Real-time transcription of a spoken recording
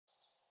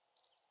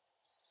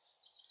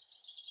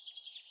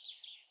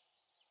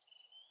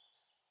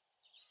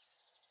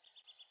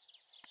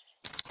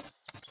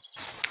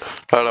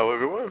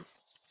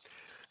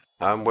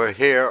We're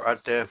here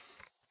at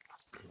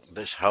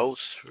this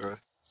house for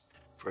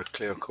a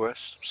clear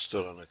quest. I'm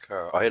still in the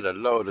car. I had a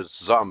load of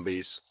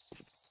zombies.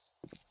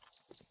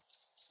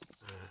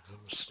 I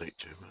don't sneak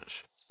too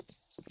much.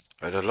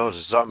 I had a load of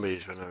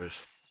zombies when I was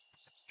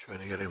trying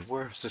to get in.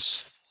 Where's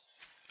this?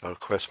 Oh,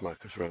 quest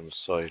markers around the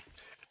side.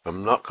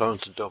 I'm not going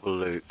to double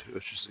loot,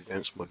 which is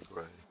against my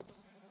grain.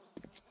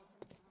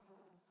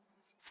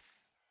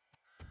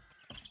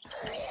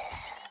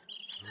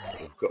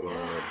 I've got one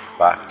on the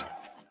back.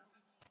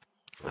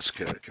 Let's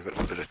give it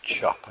a bit of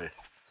choppy.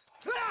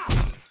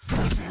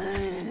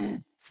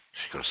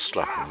 She's got a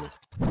slap on me.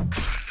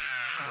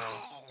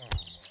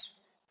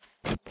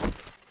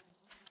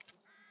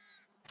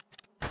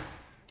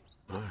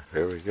 Oh,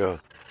 here we go.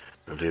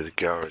 I'll do the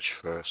garage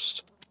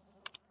first.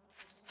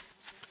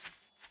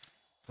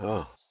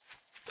 Oh,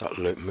 that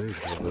loot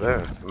moved over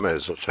there. I may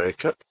as well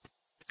take it.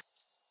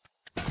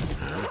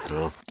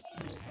 Well,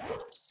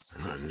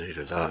 I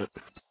needed that.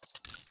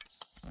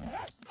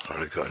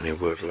 Hardly got any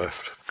wood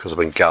left because I've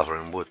been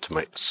gathering wood to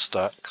make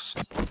stacks.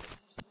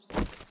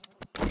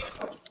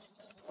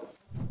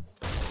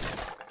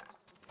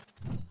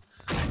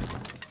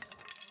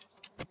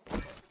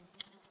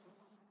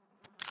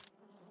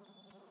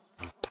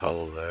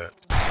 Pole there.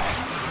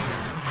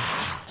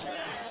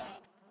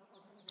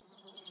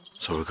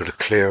 So we've got a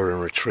clear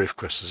and retrieve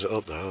quest. Is it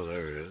up there? Oh,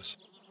 there it is.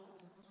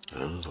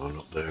 Another one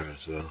up there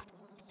as well.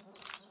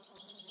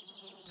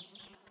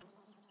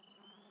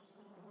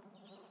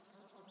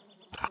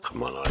 Oh,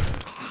 come on,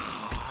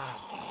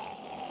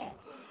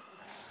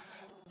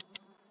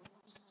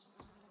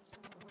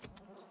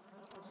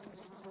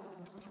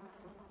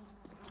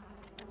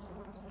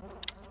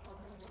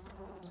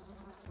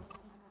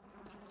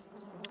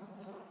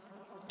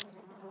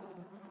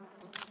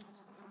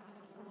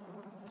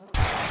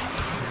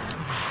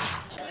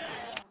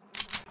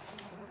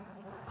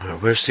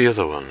 where's the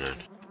other one then?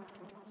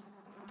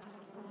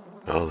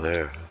 Oh,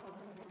 there.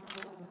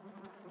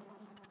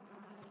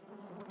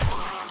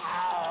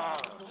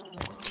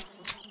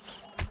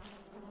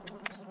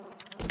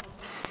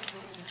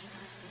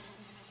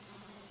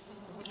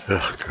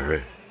 Oh,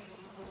 great.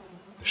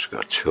 Just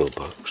got a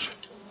toolbox.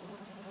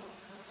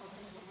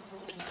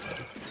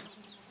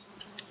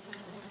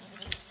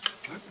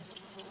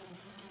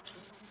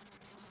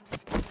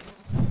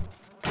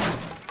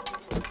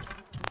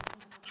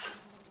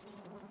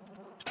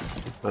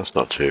 That's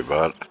not too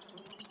bad.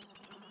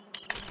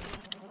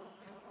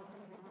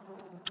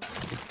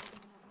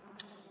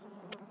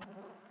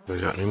 We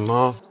got any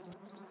more?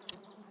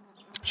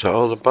 Is that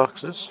all the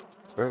boxes?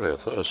 Really? I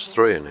thought there was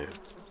 3 in here.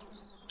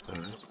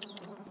 Alright.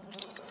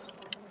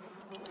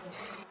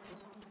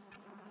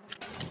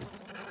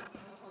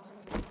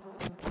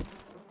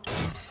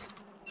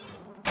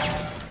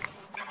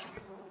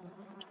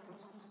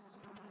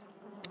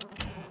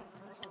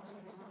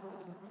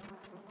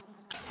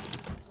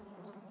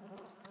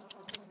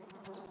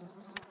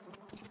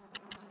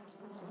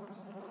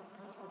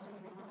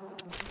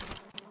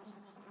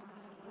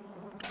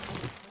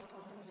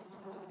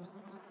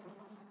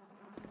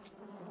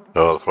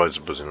 Oh, the flies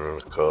are buzzing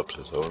around the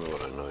corpses. I wonder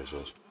what that noise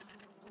was.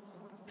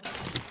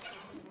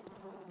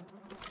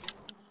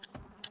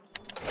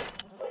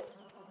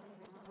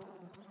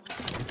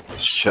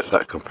 Let's check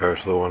that compared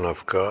to the one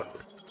I've got.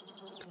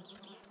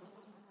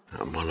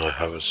 That one I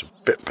have is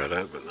a bit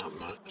better, but not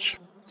much.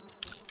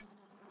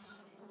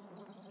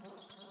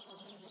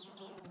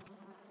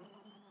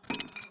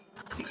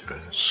 Okay,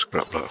 let's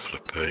scrap that for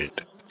the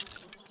paint.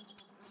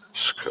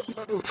 Scrap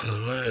that for the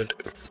lead.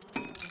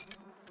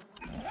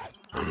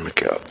 And the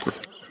gap.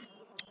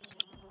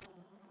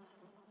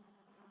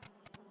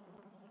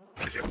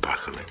 I get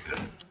back on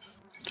again.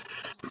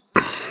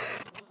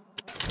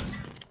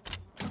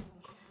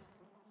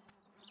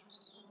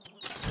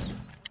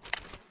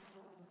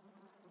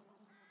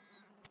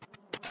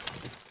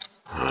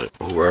 Right,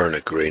 we're wearing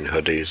a green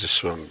hoodie. Is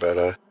this one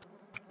better?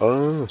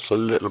 Oh, it's a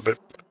little bit.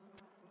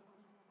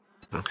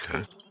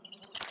 Okay.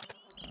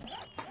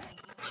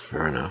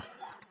 Fair enough.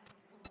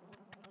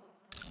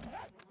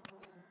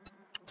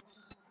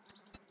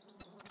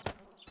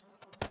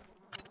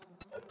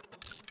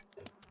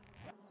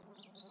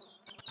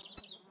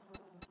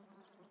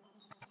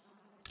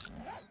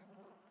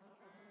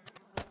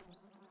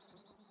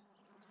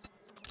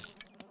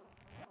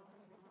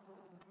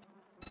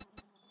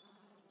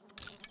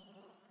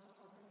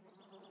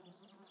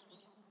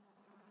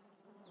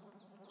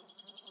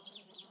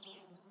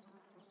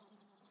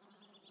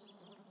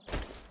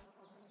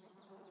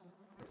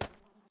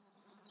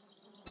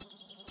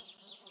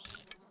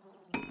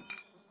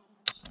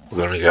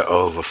 We're gonna get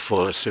over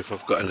full. Let's see if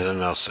I've got anything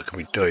else that can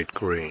be dyed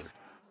green.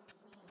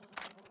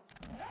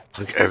 I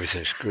think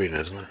everything's green,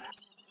 isn't it?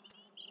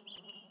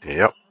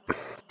 Yep.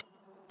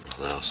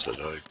 Nothing else to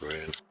dye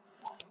green.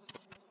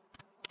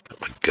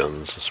 Got my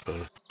guns, I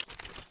suppose.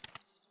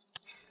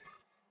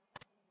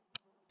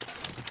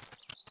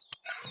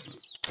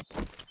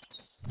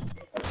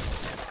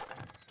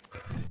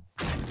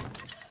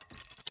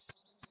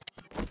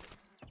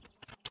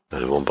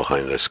 There's one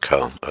behind this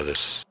car. Oh,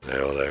 this.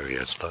 Oh, there he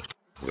is, look.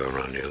 Go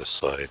around the other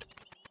side.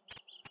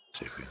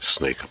 See if we can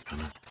sneak up in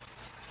it.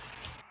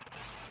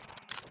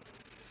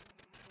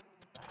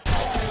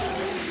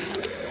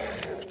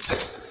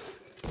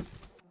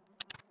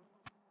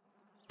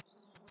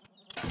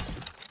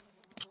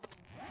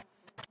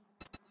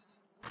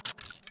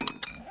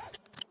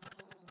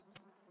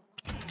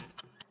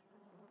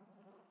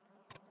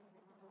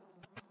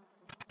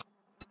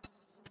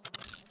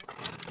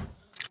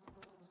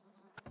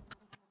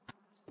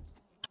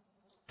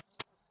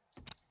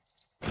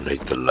 I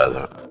need the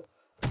leather.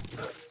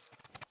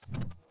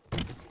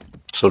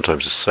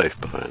 Sometimes it's safe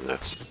behind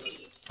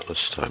this. But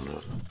this time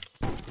not.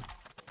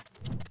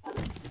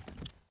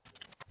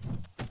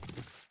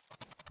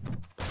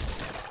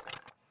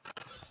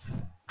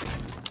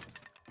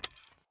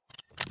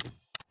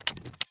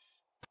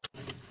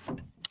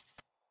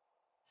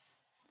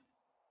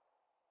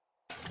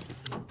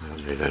 I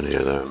don't need any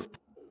of them.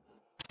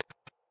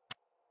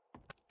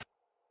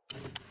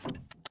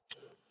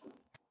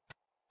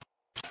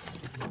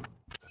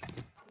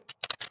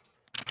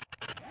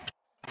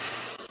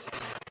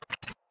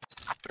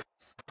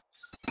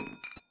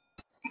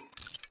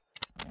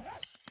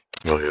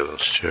 Oh yeah, those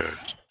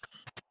chairs.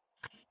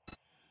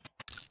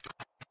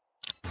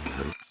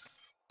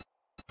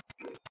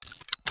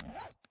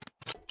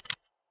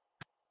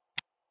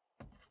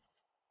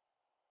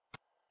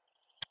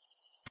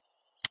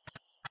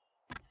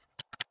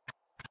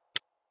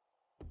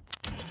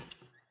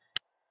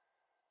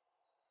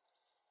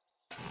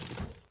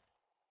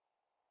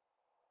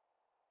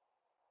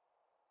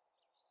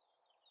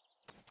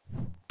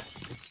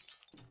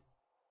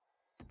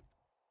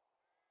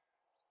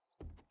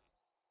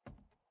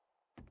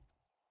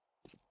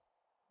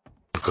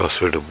 Go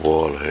through the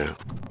wall here.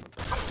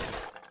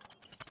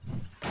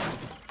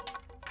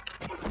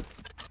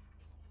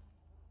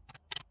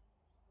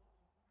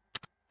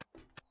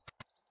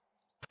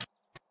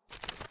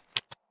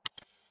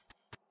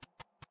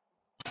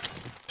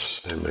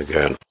 Same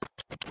again.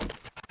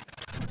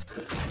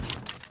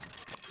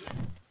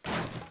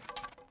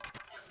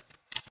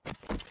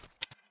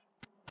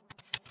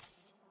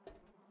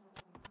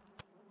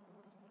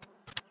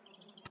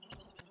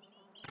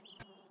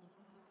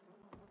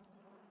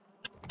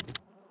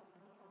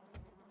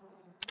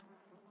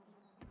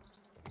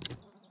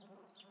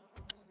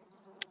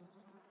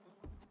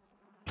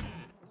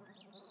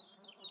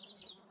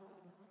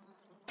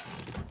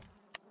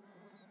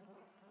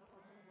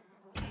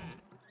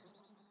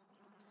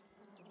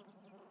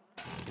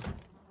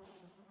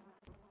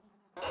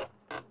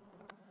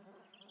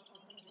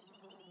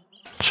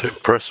 So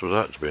impressed with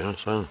that, to be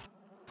honest, huh?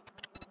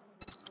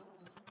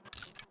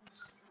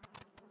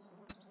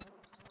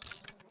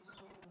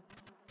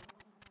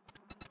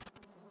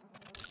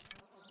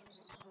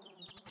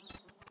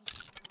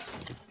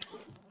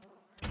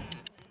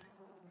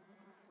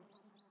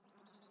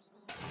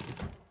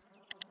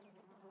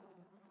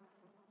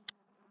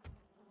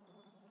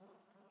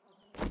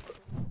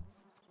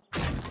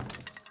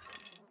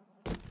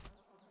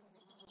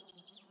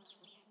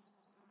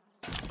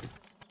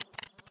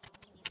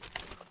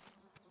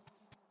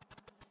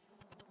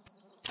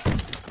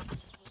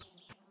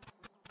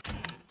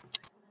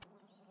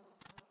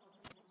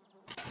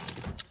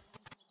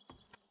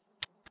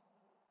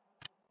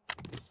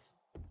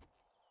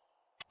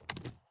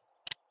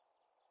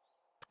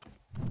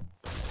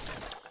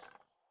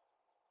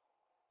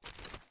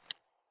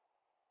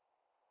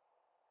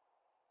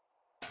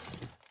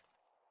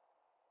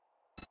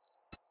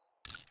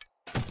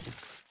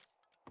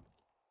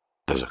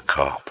 There's a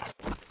cop.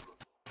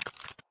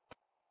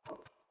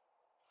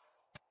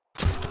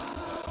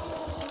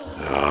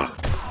 Ah.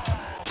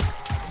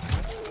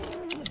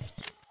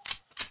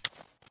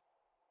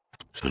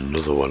 There's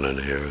another one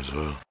in here as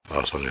well.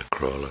 That's only a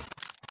crawler.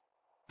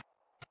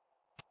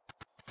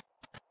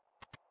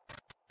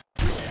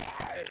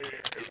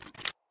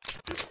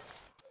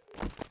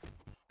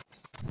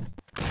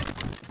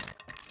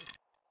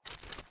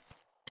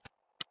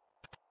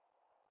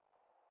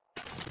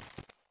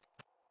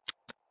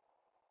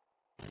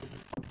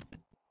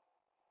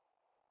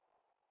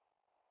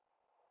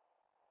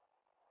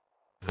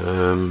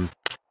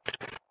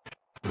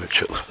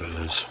 Check the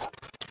fellas.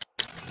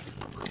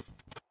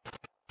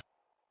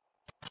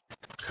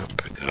 Can't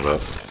pick that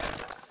up.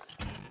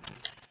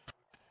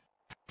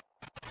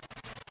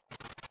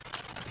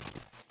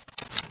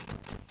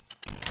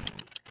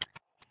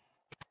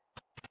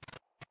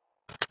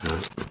 Yeah.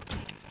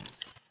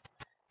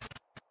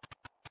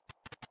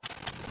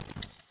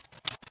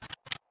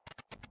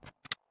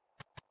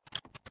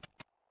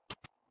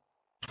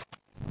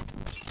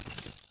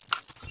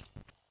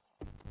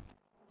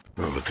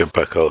 Well, we'll get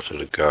back out to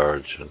the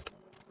guards and...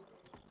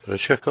 Did I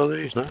check all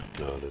these? No?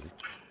 No, I didn't.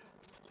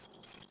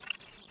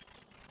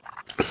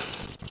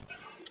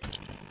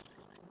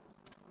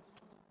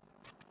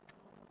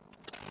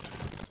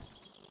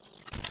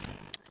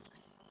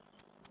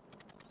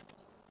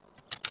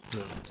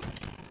 No.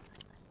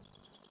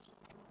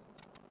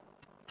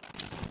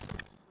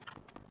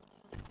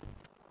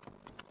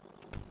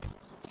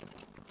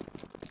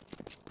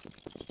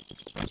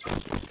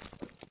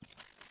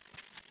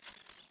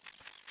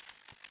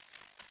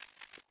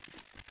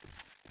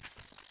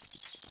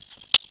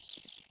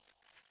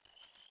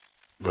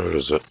 Where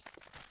is it?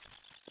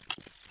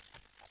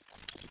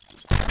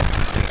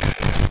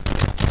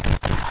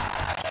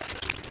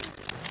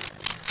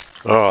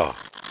 Oh.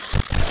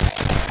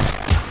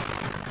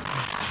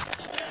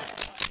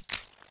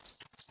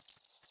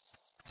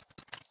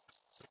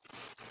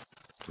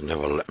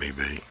 Never let me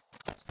be.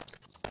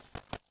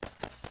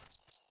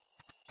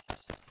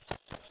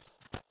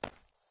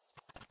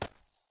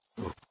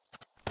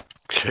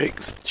 Take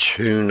the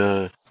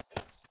tuna,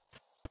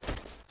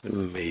 the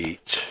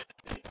meat,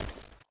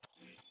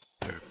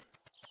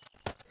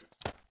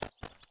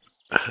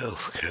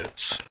 health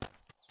kits,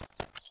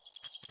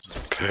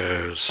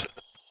 pears,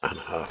 and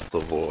half the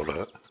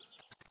water,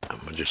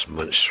 and we'll just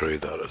munch through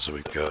that as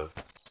we go.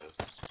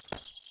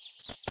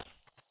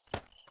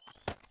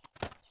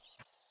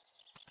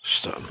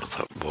 Starting with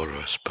that water,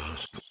 I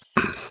suppose.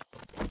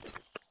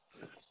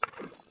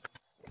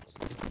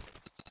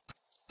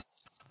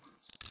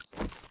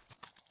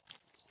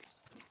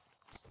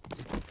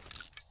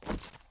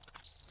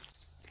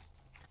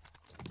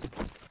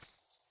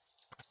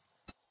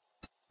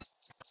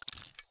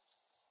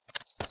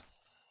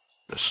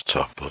 Let's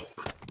top up.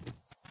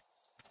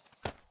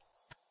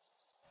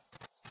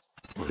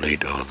 We'll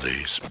need all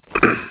these.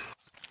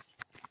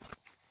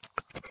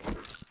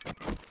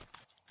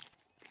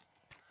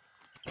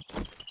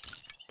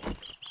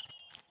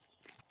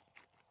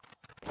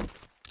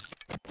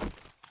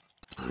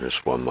 And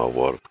just one more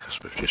water because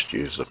we've just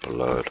used up a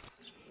load.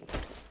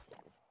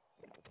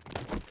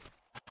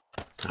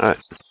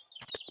 Alright,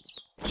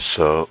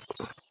 so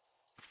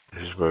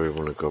this is where we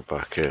want to go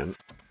back in.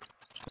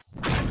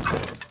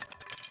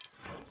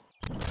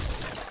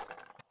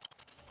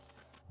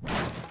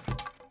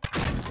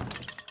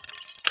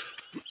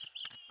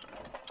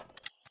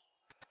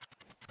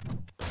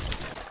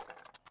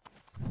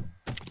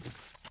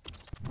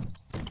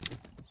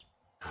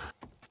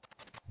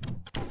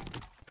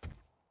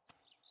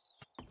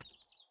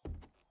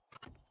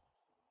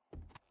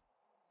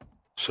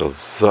 So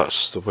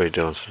that's the way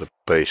down to the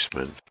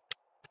basement.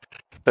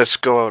 Let's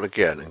go out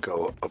again and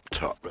go up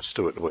top. Let's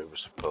do it the way we're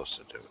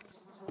supposed to do it.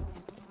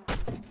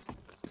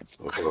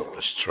 We'll go up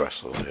this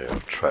trestle here, or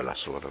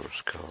trellis, or whatever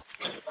it's called.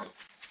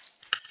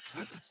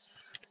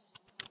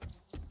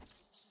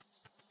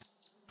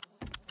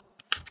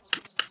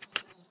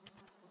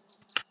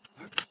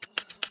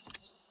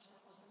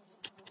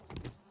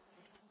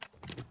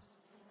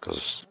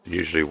 Because there's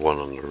usually one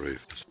on the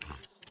roof.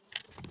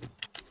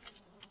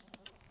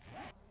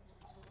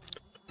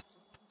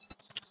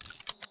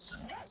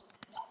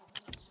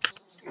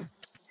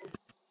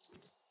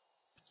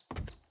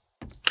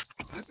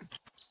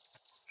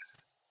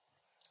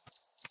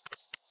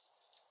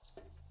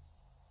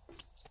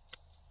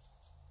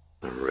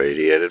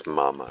 Radiated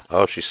mama.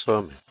 Oh, she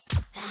saw me.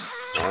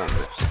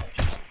 Nice.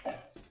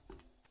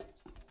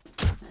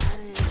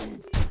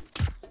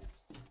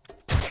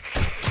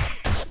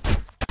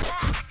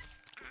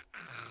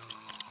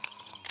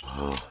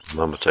 Oh,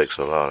 mama takes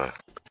a lot of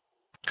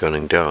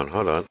gunning down.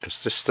 Hold on.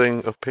 Is this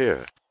thing up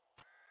here?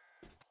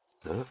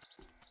 No?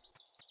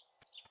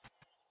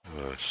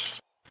 Oh,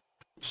 it's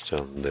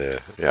down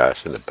there. Yeah,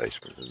 it's in the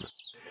basement, isn't it?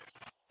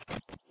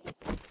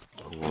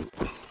 I want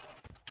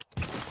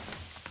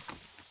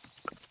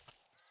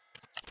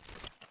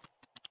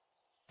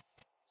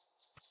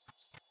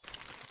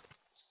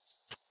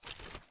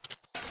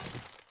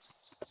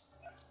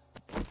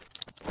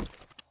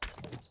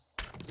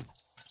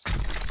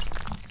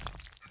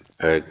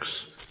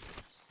eggs.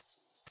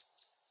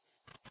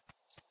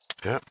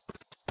 Yep.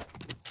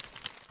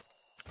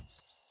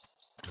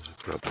 Let's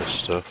grab this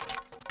stuff.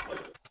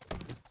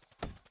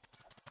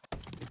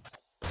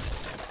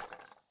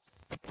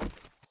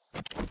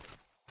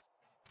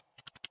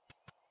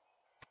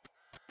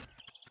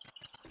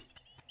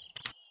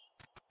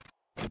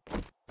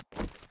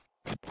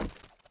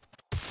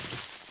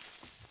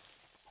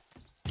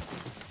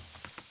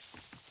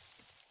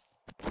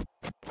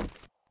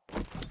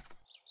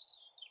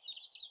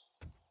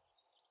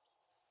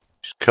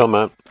 Come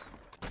on.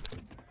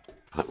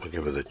 That will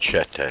give her the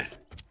chete.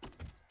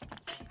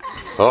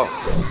 Oh.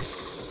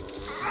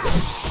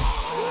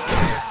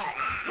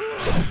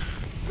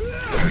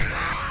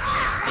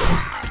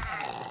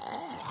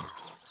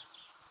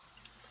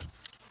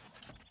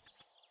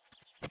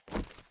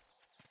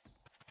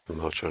 I'm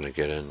not trying to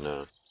get in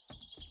now.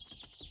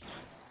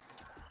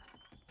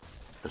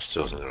 It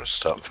still isn't going to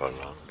stop for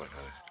long, but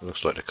it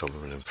looks like they're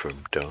coming in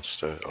from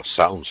downstairs, or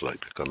sounds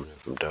like they're coming in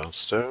from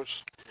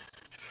downstairs.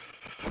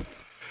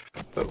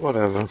 But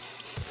whatever,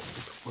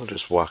 we'll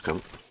just whack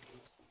them.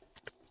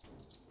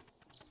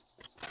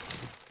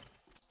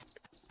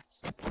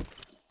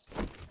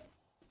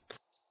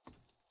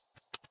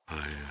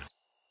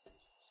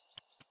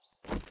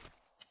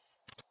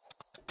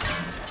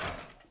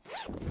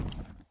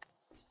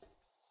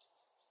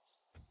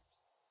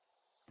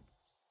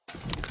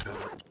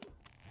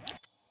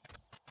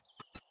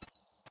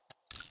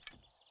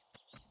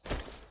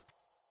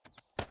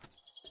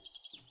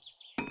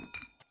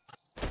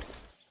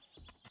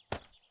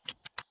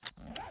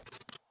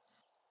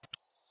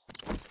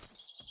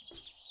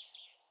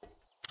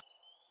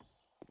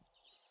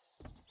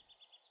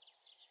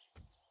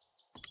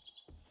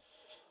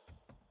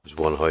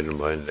 one hiding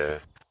behind there.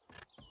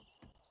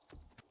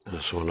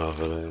 There's one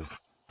over there.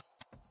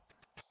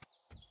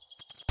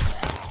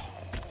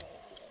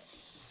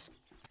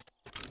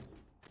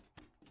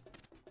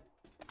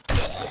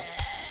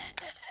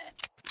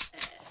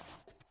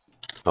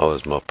 Oh,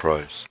 there's my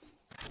price.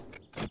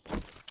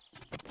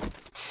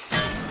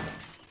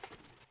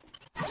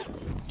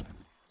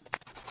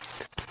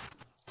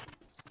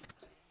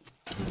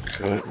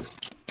 Okay.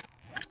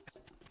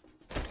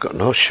 Got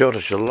no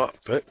shortage of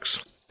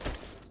lockpicks.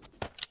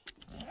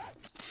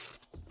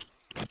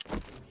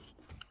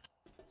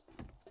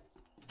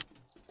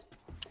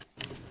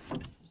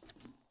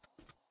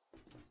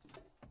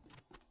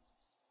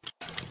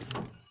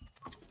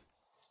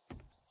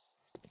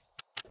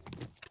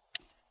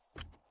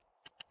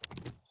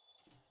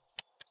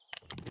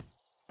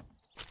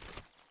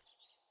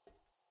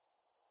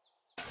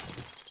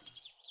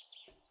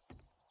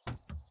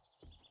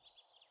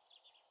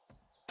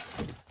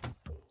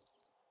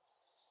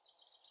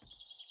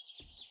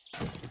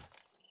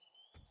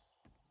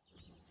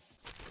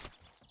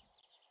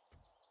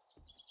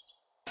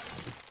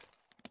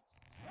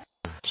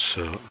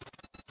 So,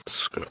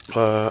 scrap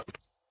that,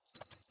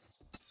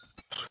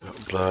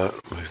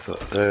 move that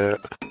there,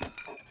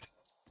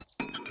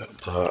 scrap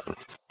that,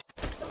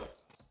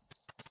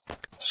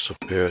 it's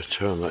up here,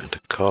 turn that into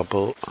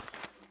cobble.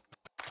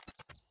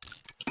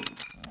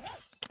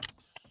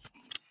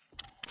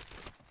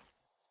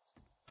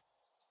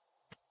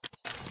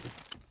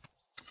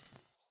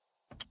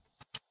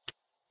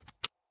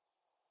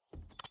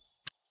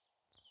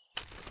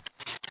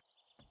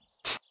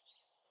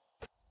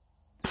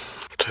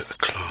 Take the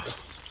cloth.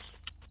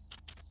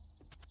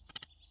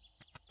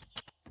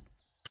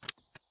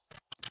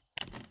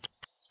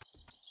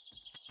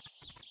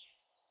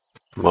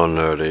 I'm on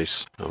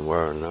nerdies, I'm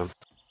wearing them.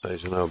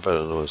 These are no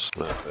better than ones,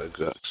 not the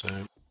exact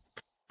same.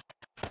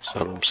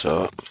 Sell them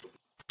so.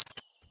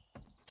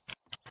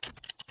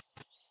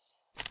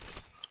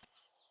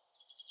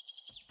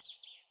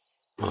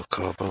 More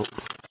cobalt.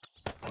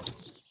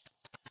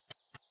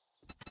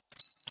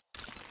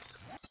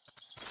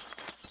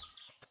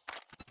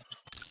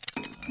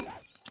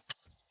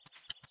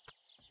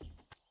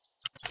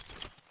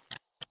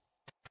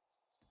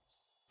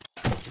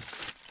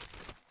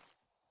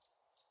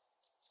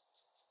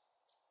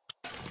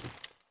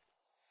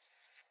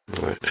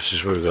 Right, this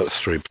is where we've got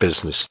 3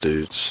 business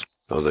dudes.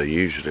 Oh, they're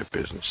usually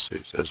business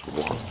dudes. There's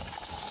one.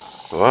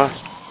 What?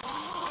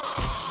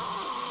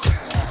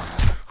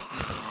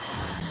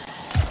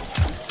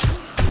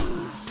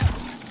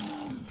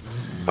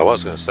 I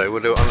was going to say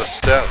we'll do it on the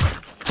stealth.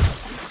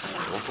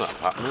 That's not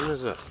happening,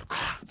 is it?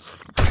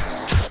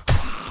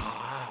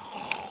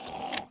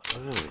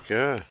 There we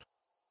go.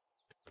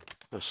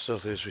 As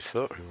stealthy as we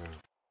thought we were.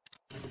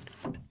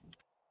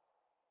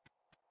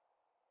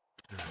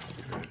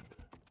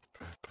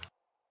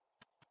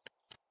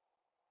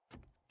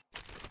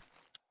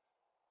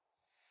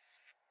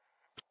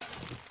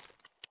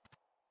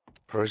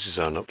 Prices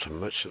aren't up to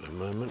much at the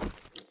moment.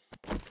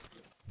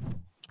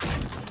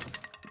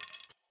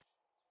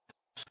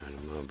 Say no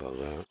more about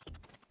that.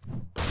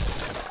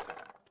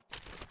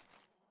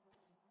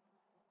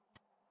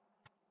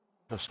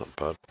 That's not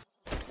bad.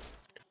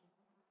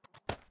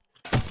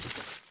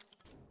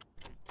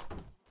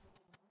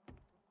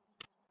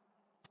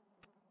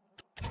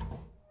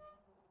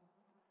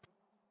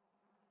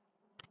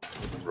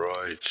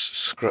 Right,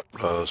 scrap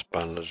those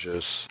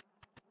bandages.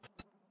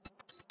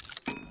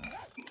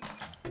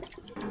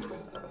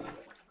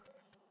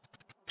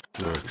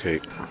 Okay.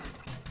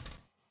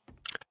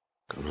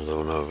 Got another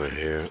one over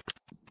here.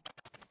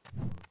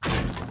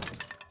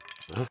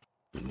 Huh?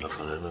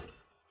 Nothing in it.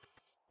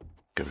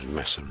 Gonna be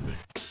messing with me.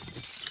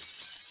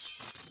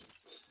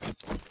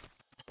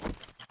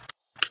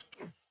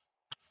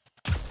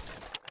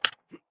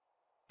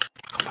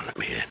 Come on, let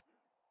me in.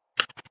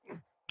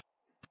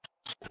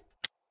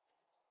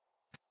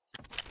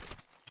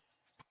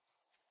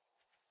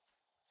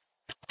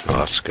 Oh,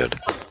 that's good.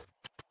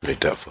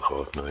 Need that for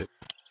hard night.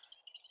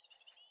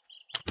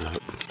 No.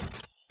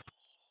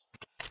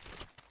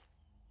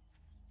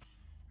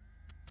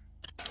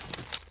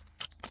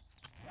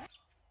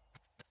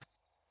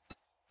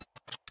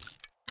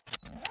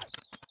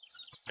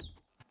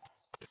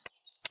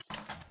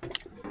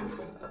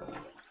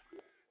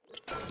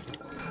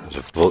 There's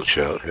a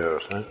vulture out here, I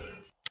think.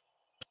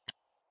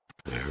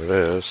 There it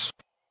is.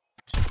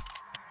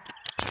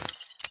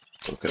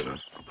 I'll get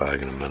a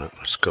bag in a minute.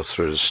 Let's go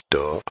through this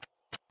door.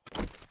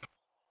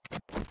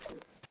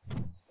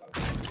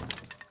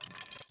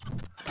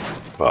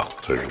 Well,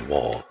 through the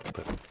wall.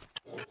 But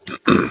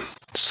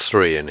there's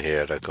 3 in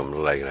here that come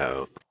legging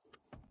out.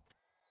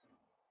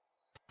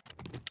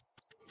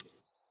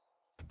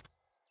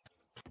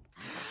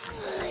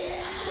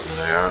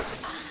 There.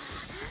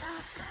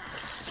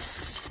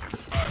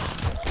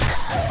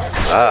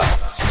 Ah.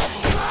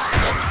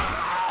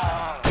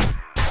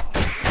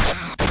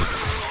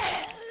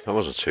 That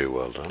wasn't too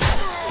well done.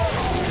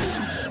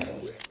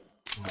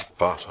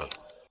 Battered.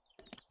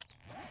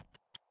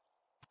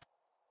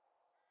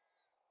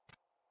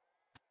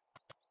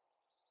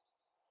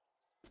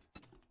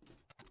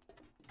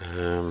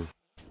 Yeah.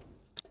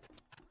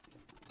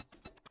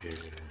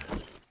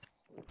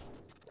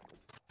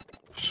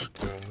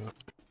 Scrap.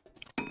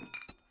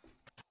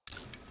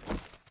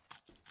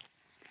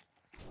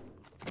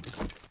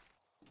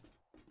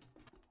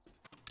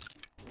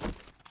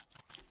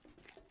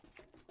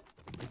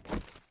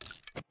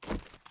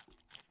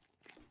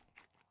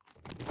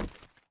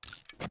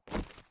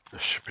 That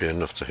should be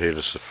enough to heal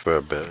us a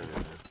fair bit.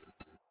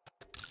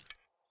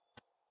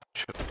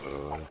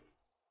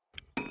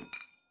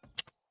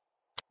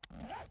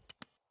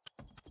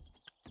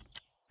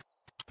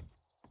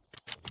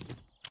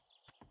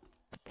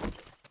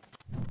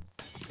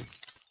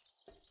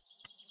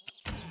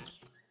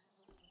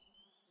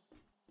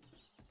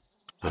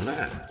 I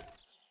know.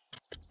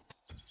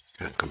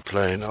 Can't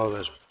complain. Oh,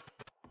 there's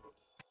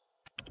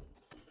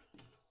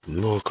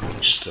more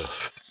green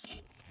stuff.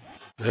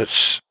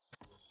 Let's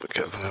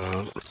get that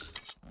on.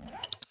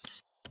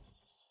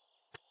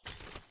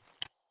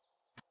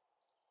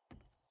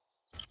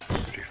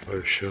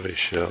 35 shotty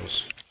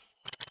shells.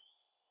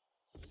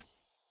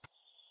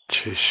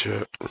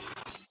 T-shirt.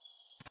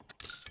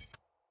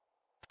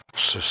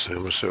 What's this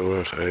thing? What's it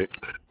worth? 8.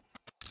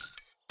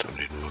 Don't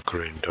need more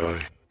green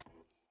dye.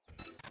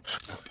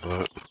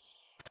 That.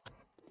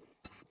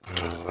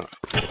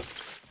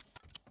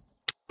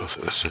 I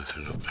think there's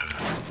something up there.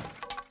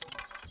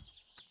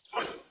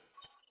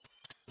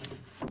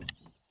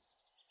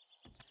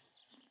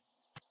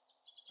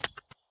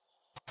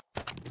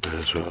 May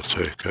as well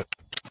take it.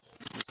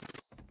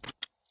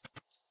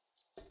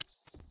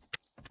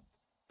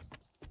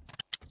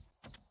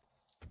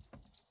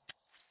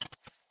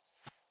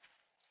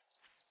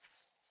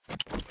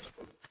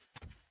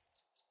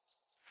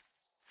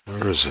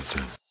 Where is it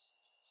then?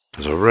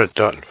 There's a red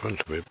dot in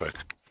front of me back.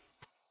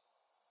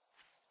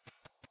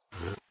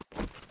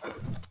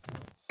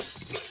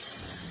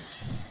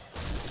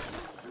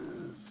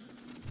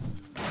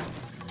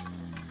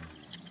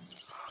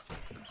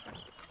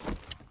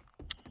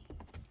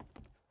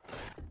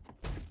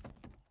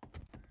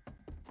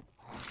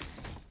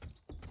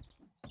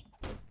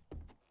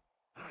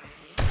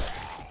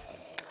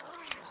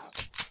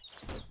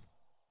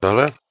 That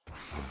it?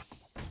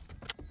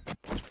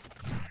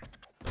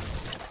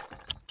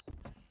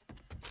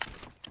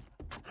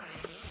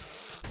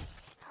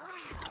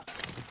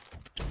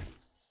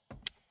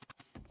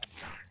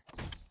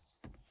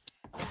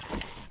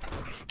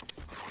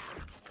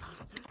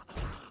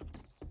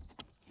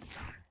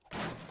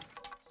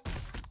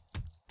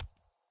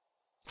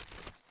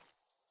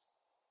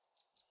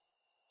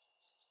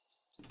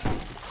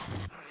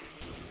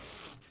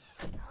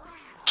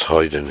 Let's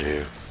hide in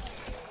here.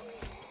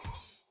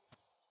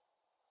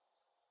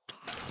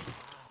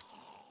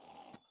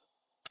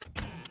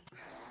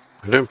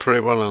 We're doing pretty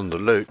well on the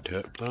loot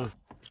yet, though.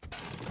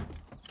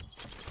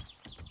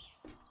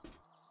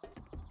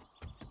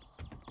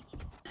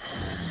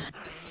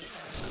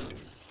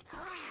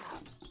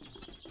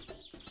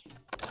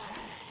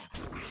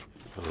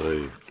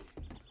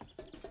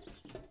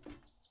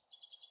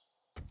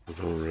 I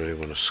don't really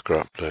want to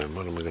scrap them.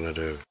 What am I going to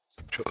do?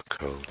 Chuck a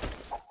coal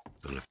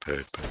and a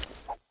paper.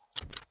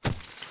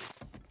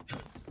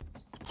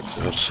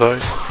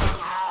 Outside?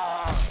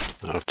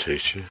 I'll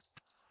teach you.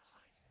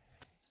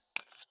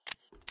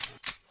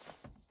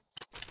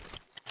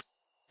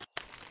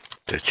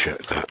 Did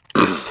check that.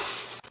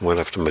 We'll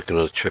have to make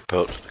another trip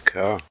out to the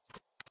car.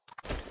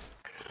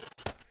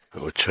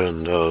 We'll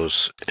turn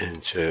those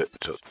into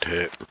duct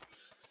tape.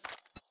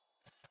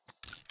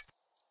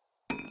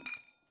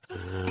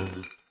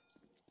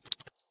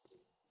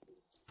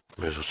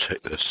 May as well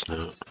take this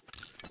now.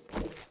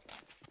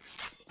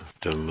 I've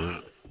done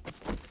that.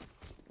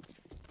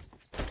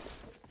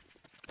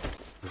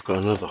 We've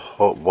got another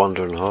hot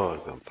wandering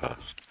horde gone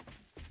past.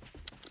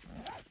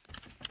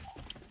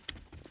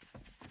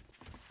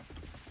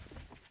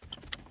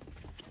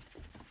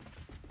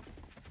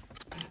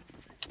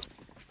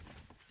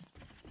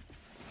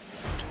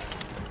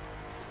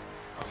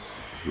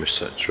 Miss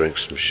that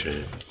drinks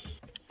machine.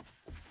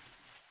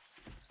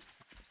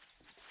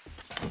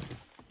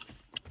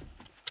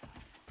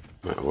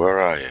 Where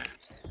are you?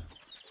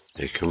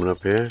 Are you coming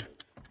up here?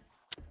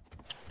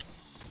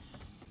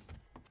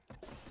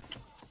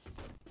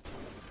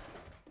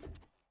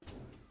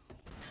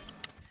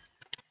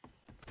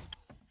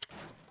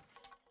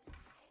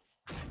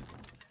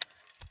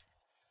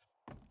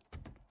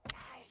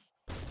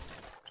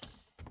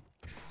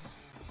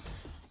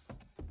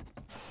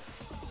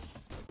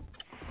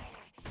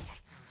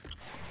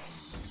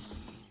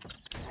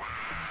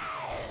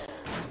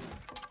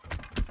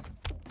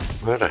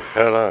 Where the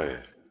hell are you?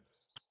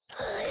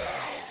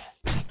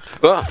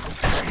 Ah!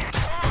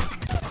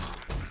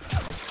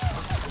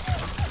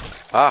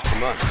 Ah,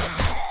 come on.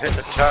 Hit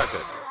the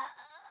target.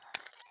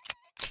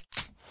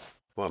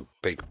 Come on,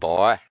 big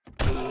boy.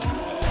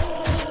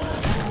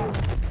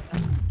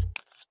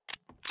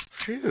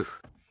 Phew.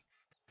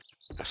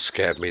 That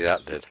scared me,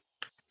 that did.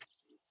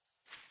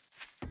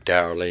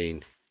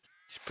 Darlene.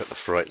 She's put the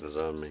frighteners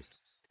on me.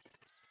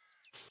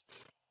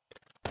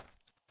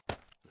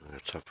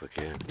 It's up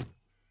again.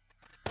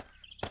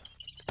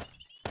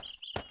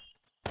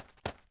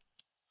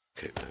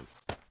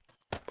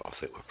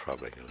 think we're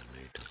probably going to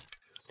need to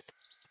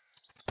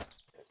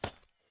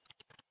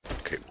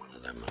keep one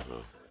of them as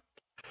well.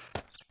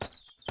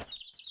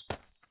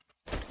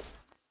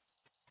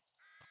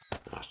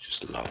 That's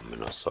just love me,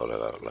 I thought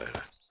it out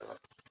later.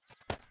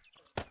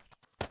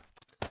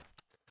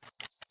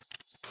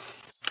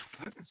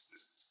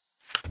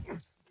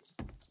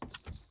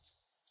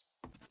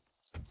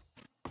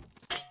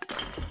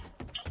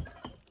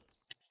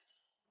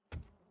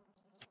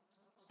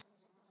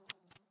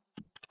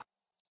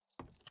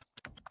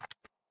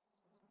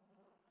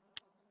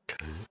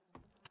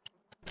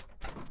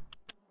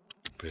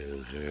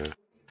 In here.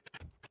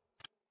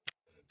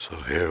 So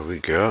here we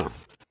go.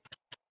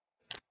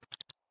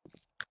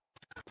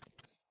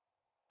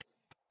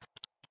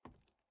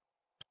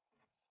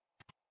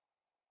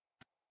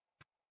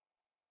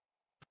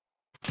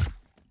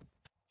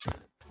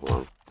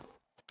 One.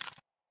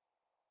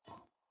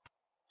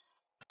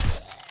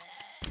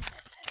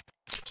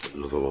 There's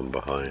another one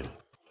behind.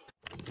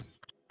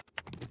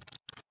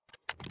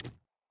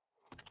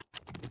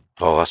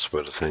 Oh, that's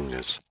where the thing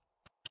is.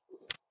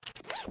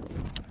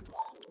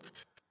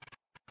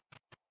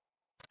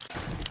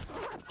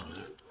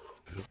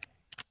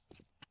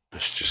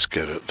 Let's just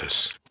get at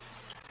this.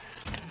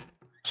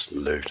 There's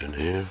loot in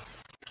here.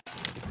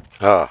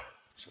 Ah,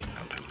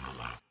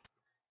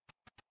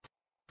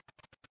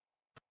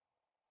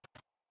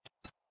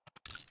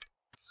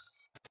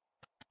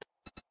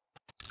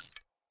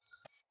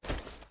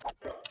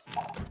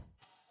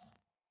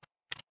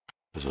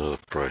 there's another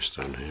price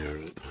down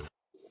here.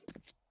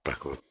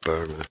 Back of a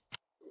burner.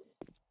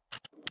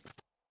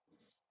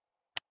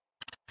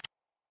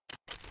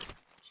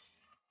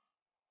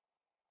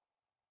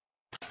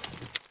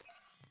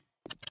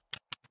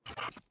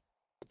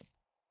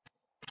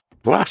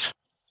 What?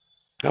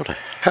 How the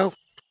hell?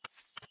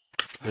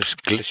 I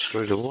just glitched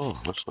through the wall.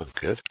 That's not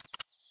good.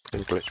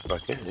 Then glitch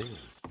back in, either.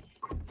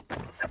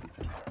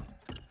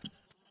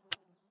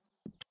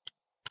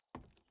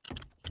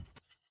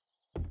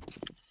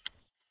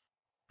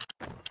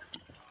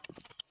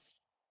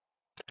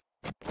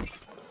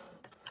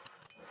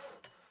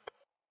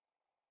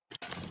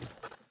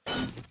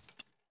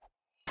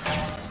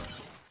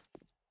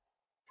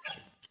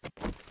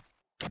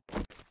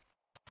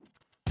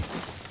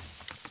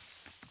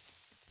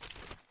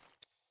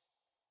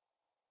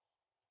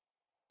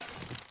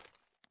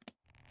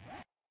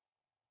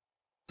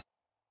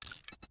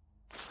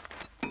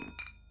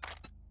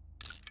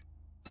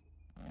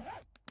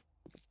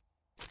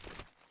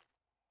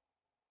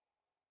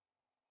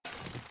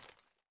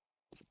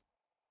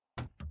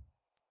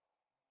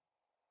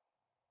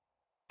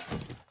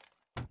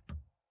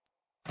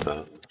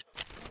 Okay.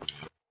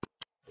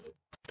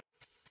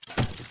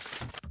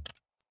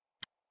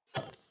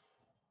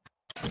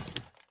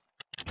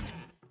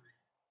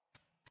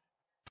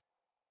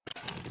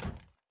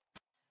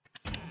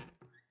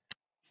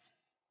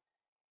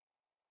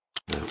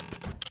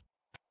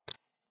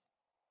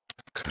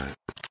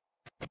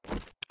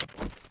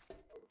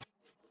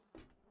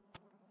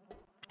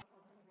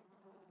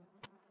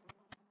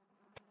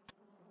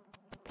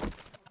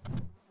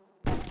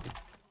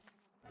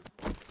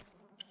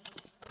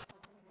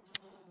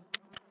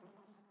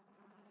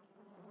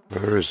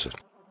 Where is it?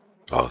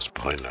 Oh, it's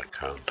behind that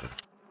counter.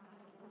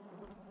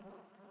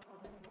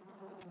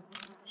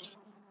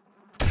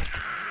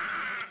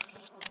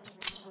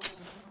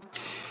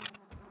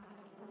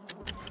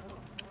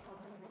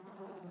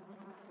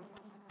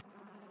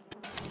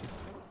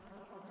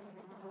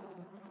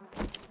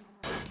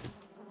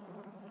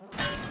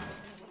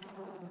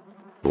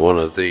 One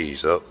of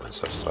these, oh, that's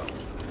that.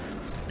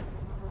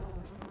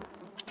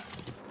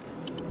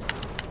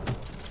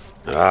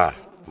 Ah,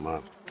 come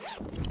on.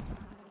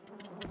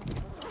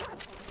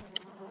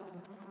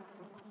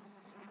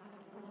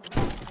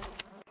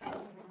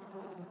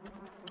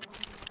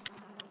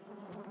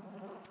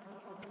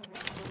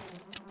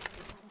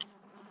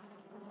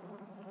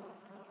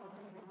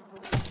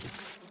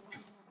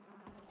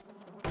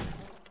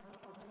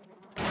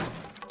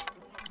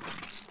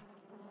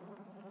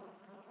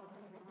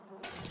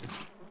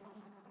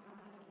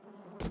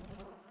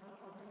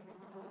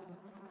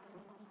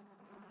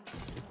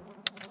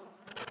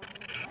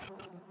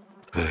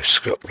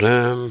 Scrap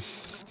them.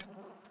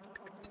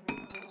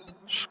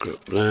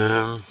 Scrap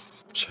them.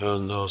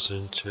 Turn those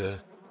into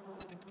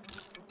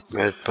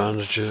med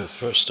bandages,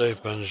 first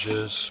aid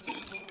bandages.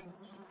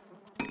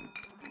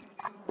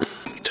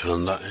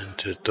 Turn that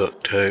into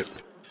duct tape.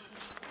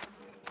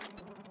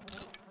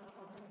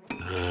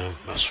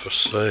 That's for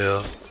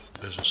sale.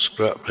 There's a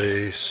scrap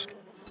these.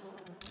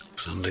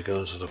 Then they go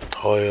into the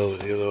pile.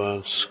 The other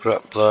one,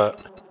 scrap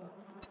that.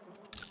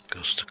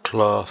 Goes to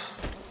cloth.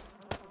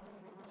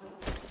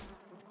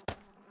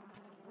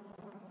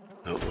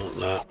 Don't want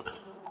that.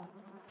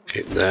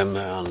 Keep them,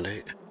 they're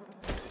handy.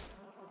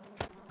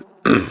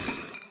 I'm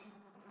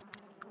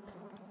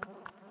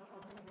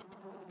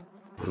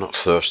not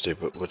thirsty,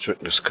 but we'll drink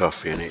this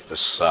coffee and eat the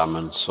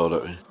salmon so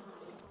that we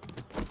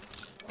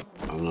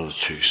have another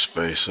 2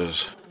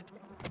 spaces.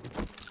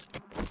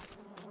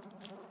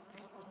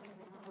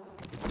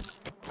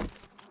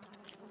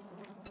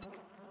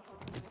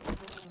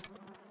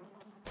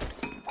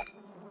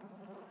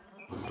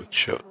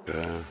 chuck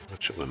the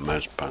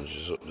mouse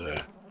punches up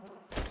there.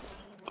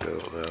 Go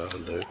there,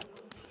 loot.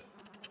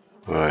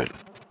 Right.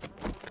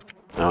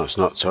 Now it's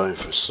not time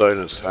for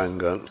silenced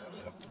handgun.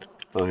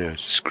 Oh yeah,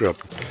 just grab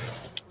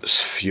this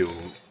fuel.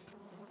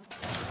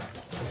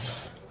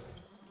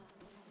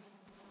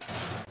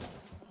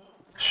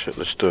 Shut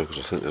this door because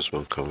I think there's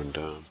one coming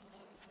down.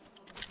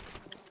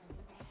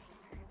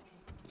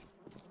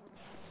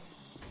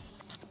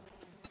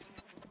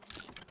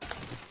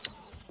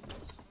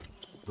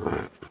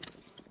 Right.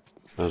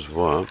 There's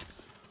one.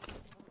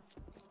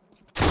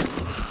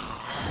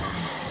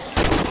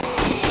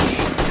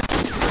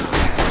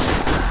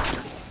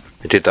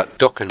 He did that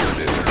ducking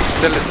maneuver. He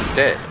still isn't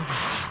dead.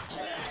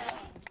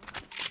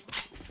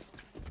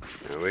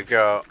 Here we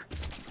go.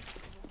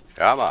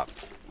 Come on.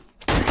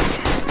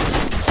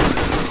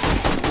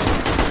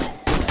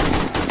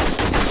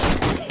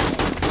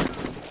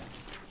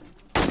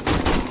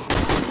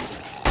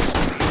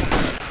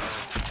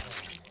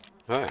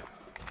 Right.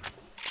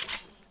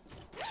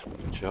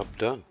 Job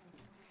done.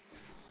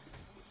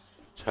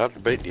 It's hard to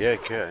beat the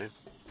AK.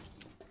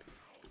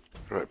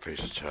 Great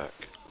piece of tech.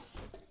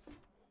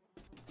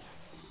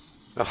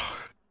 Oh.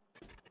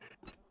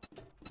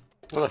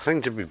 Well, a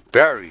thing to be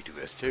buried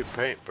with 2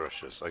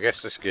 paintbrushes. I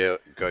guess this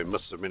guy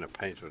must have been a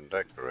painter and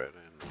decorator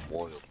in the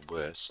Wild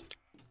West.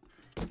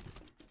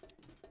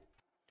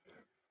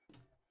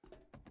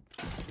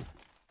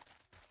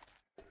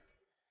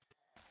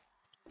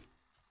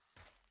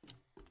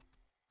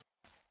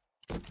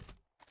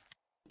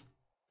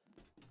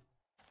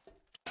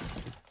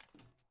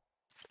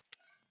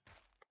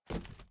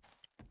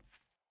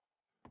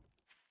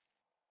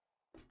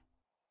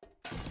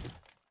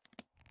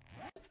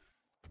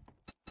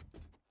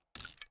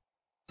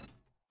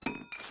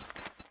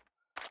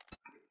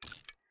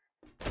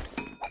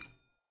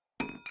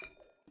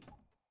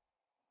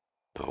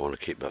 I want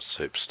to keep that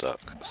soup stuck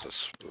because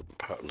that's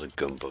part of the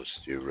gumbo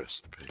stew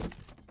recipe.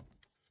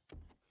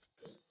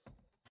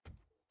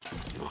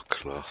 More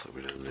cloth that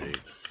we don't need.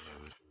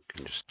 We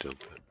can just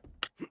dump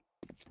it.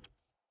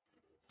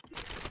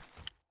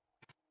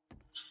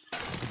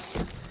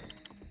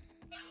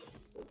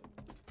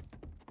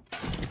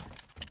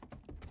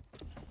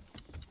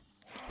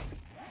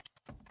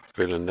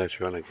 Feeling they're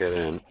trying to get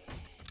in.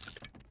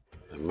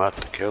 They're mad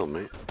to kill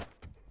me.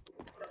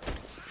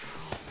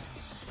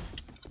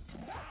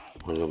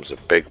 One of them's a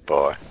big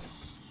boy.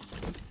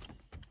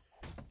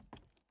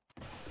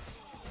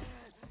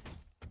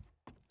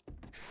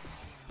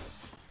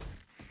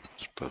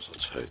 Suppose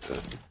I'll take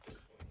that.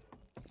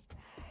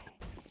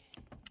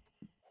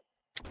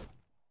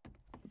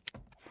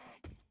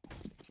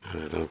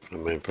 Head on for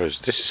the main place.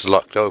 This is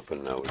locked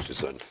open now, which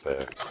is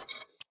unfair.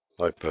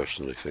 I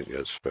personally think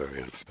that's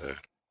very unfair.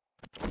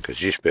 Because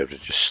you used to be able to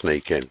just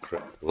sneak in,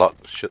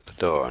 shut the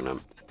door on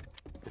them,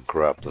 and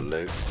grab the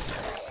loot.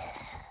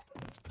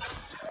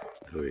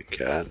 No, you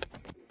can't.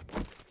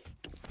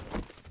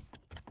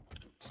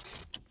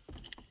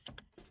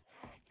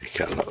 You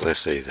can't lock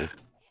this either.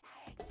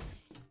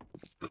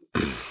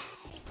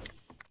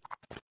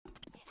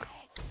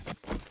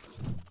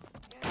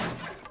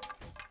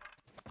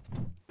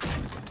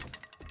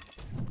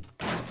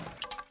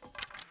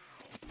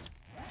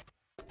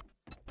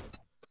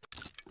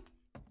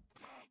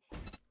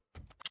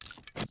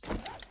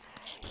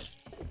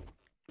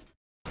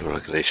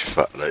 Look at these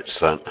fat loads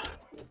then.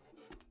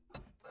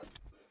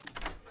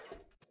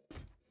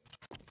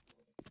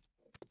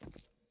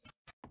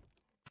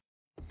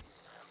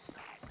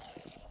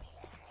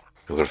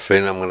 I've got a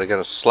feeling I'm going to get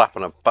a slap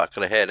on the back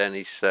of the head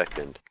any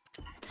second.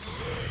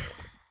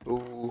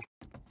 Ooh,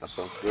 that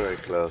sounds very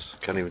close.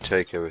 Can't even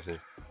take everything.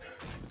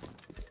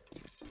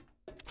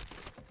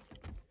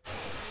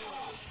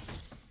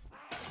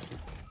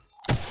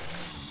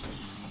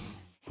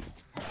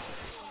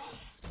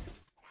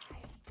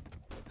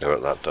 They're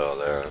at that door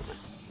there, aren't they?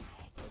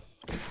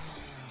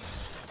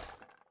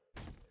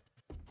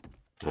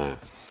 Yeah.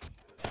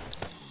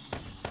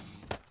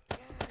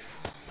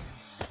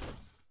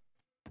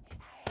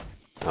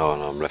 Oh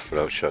no, I'm left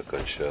without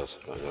shotgun shells.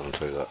 I'm going to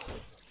do that.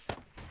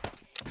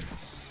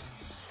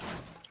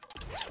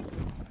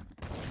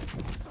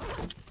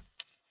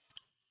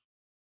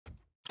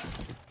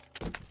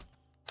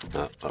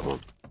 No, that one.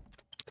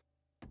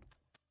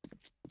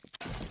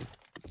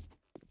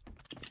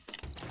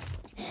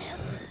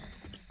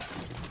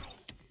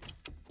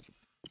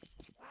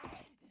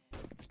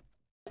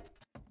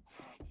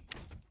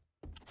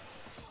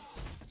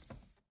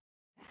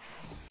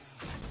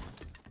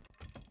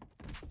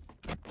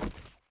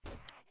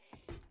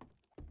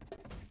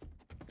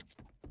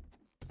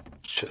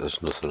 Shit,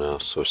 there's nothing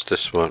else. So it's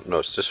this one. No,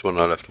 it's this one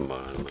I left in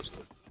mine, wasn't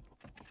it?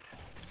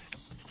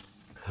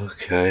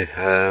 Okay,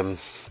 I'm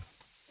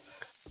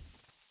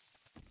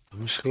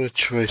just going to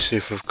try see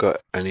if I've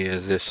got any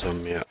of this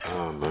on my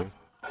armour.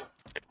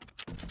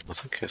 I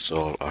think it's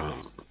all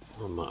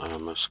all my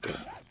armour's got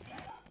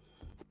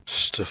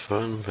stuff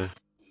on, but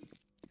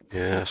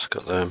yeah, it's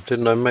got them.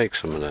 Didn't I make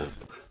some of them?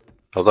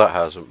 Oh, that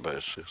hasn't, but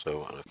it's just when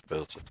I've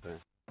built it there.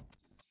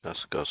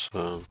 That's got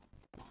some.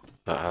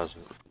 That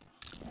hasn't.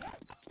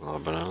 Oh,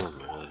 banana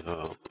as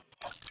well.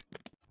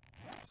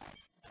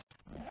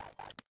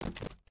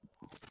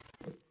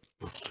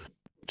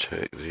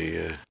 Take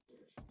the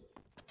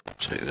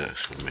take that,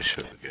 so make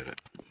sure we get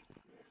it.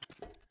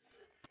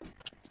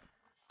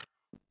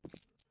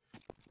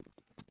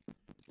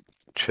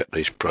 Check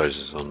these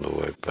prizes on the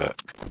way back.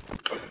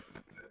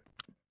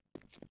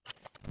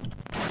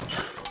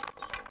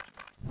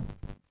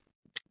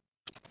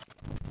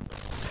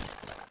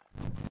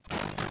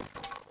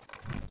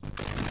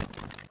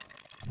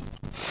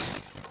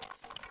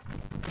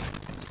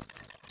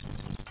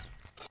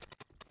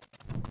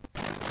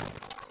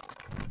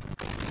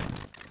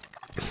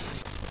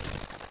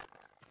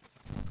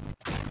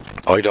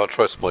 I don't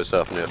trust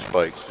myself near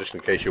spikes, just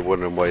in case you're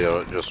wondering why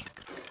I just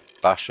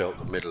bash out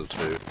the middle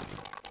two.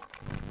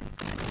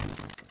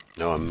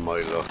 Now I'm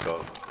my luck,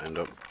 I'll end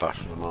up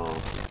bashing them all.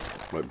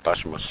 Might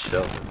bash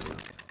myself.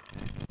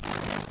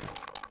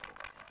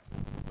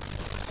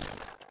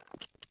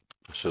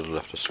 I should have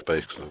left a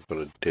space because I've got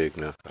to dig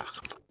now.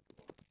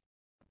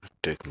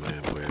 Dig my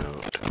way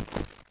out.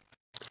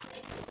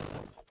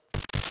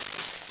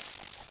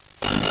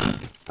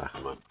 Ah,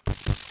 come on.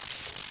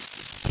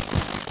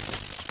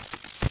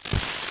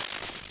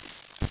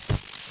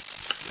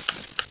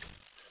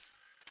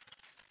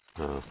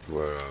 Oh,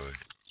 where are we?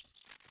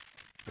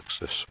 What's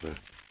this way?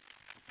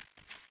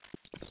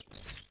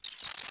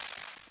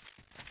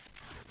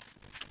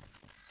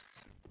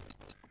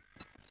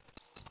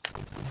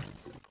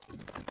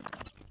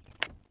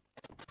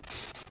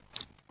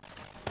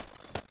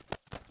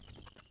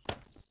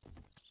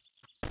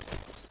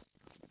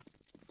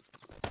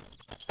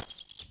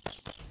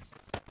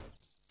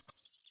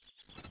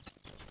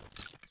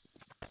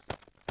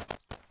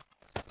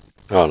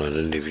 Oh no, I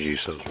didn't even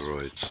use those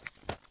roids.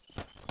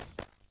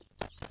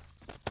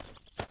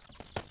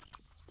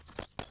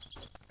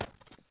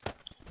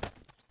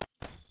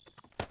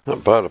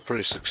 Not bad, a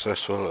pretty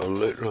successful little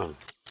loot run.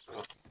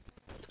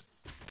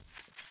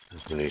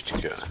 We need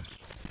to get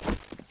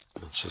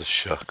onto the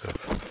shotgun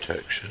for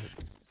protection.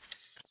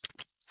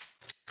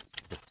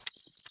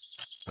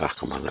 Ah,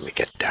 come on, let me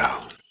get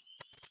down.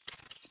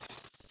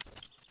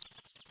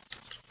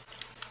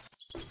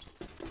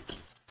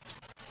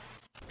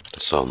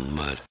 That's all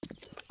mud.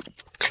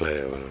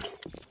 Clay or whatever.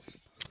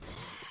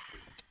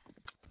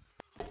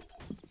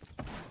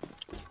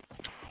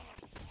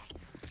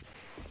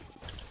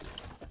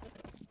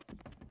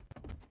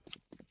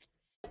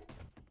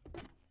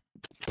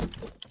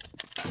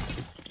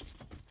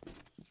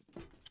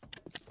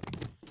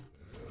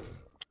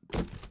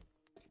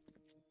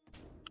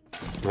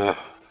 Ah.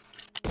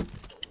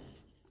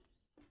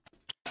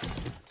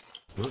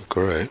 Not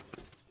great.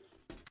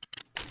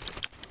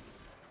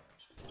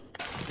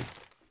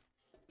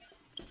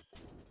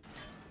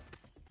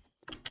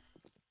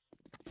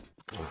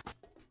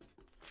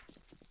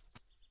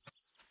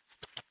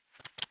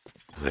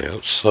 Are they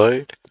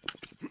outside?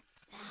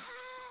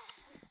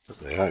 But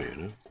they are, you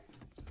know.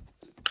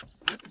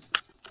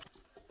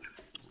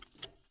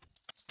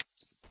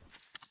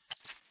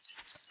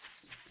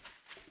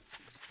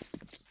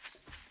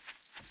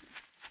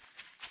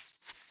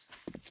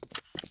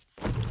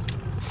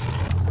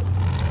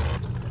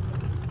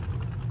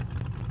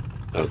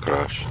 Oh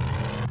gosh.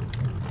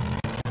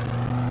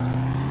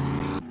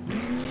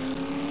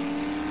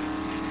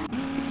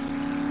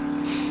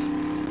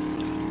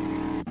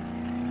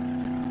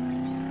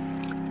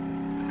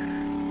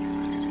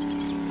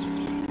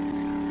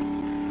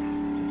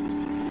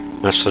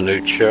 That's the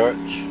new church.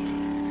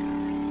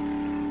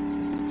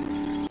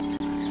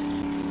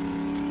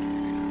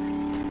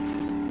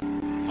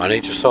 I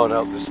need to sort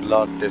out this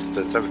lot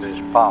distance.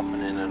 Everything's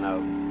popping in and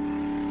out.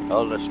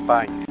 All the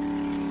spank.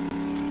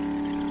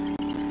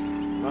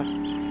 What?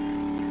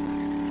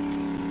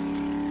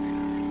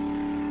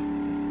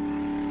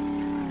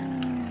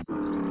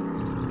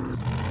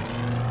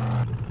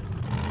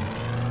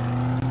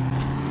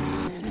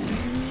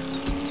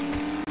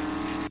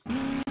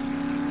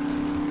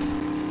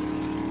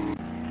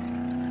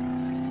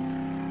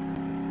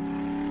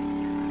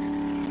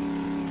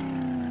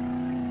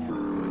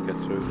 Get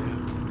through here.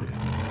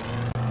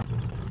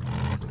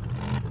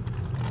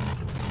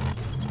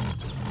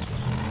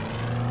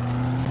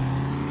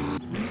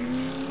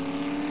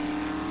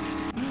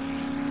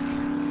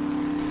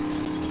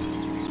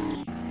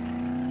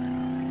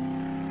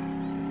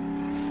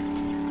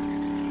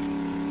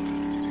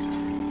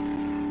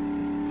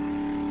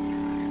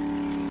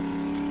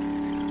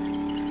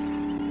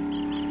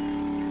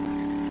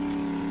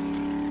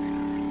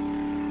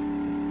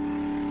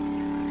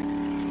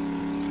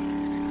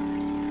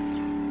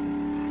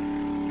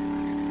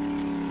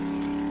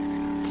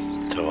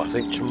 So I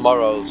think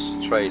tomorrow's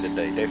trader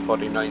day. Day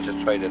 49 is a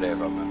trader day if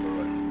I remember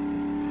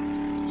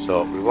right.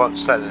 So we won't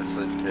sell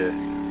anything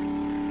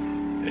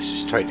to... This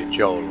is Trader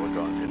Joel we're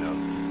going to now.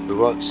 We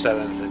won't sell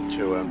anything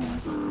to him.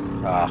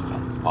 Ah,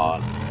 come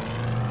on.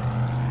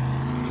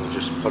 We'll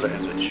just put it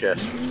in the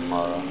chest for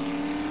tomorrow.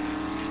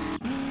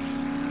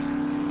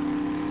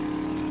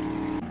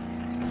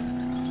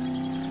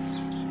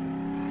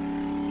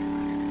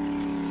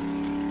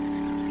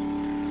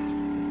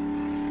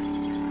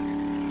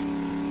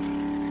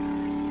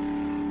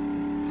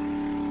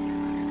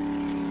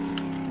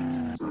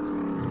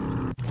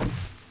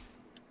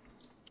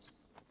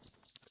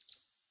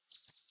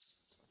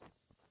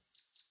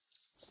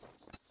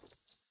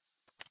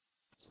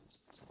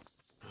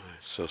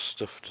 So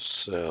stuff to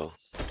sell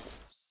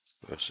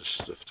versus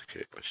stuff to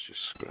keep. Let's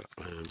just scrap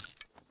them.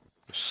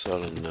 We're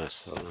selling that,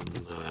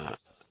 selling that.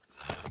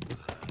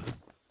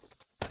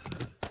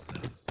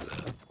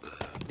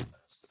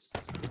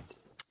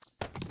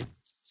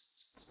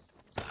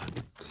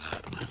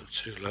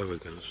 Two lower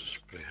guns is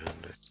pretty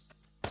handy.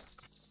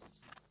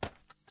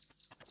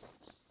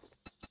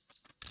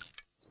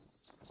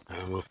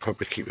 And we'll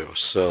probably keep it or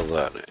sell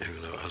that,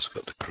 even though it has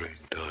got the green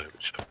dye,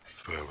 which I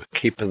prefer. We're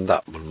keeping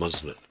that one,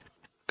 wasn't it?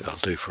 That'll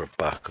do for a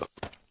backup.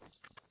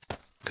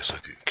 Guess I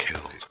get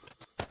killed,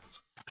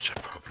 which I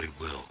probably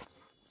will.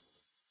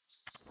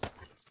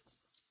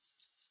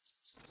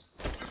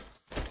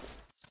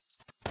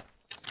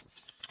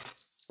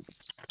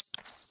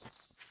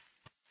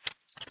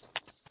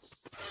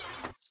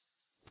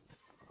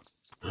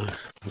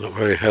 Not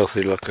very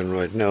healthy looking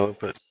right now,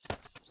 but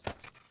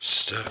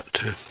start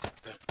to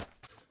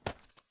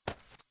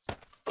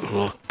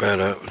look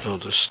better with all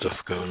this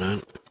stuff going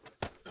on.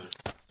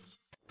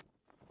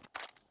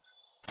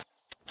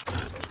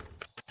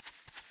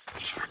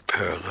 Let's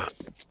repair that.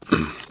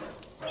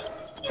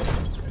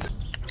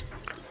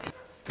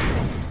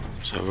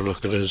 Let's have a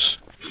look at his.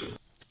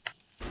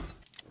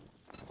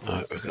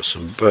 Alright, we've got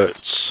some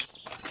boots.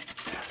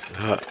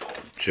 That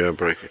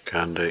jailbreaker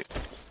candy.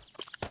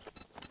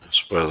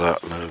 That's where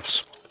that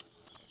lives.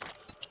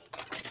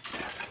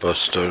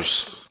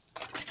 Busters.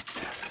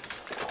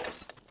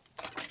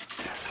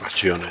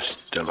 Raciones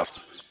de la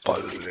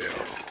Polio.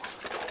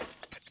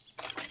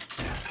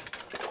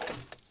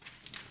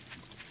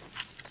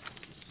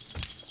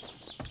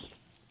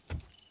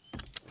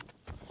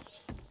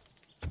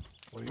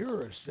 Well,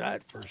 you're a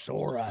sight for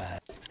sore eyes.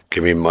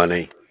 Give me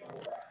money.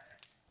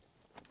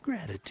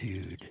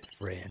 Gratitude,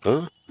 friend.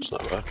 Huh? It's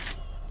not bad.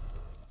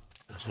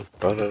 That's not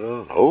bad at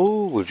all.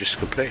 Oh, we've just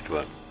completed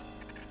one.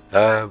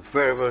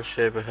 Variable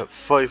shape, I have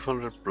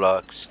 500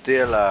 blocks,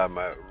 steel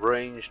armor,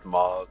 ranged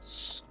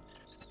mods,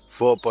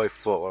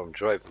 4x4, well, I'm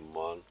driving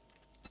one.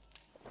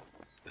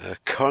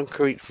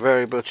 Concrete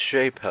variable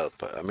shape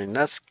helper, I mean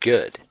that's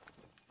good.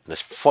 And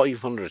there's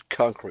 500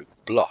 concrete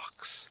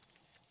blocks.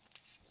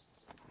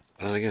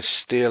 And again,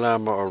 steel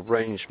armor or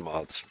ranged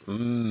mods. I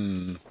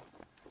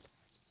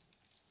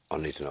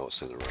need to know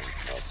what's in the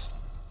ranged mods.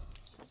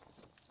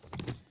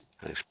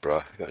 Thanks, bro.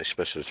 You got any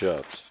special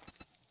jobs?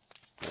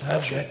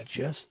 I've got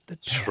just the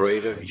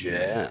Trader for you.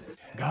 Jan.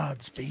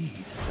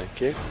 Godspeed.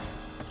 Thank you.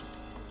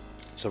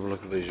 Let's have a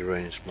look at these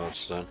ranged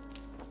mods then.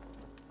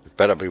 It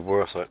better be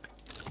worth it.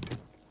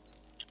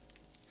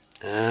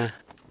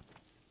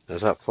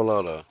 Is that full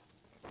auto?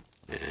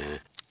 Yeah.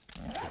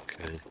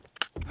 Okay.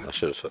 I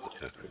should have set the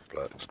concrete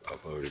blocks.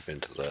 I've already been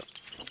to that.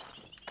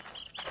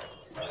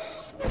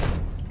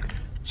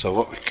 So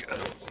what we can,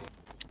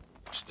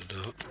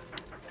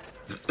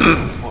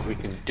 what we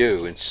can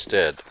do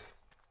instead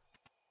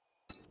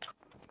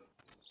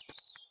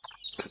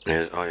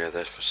is, oh yeah,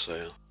 that's for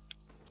sale.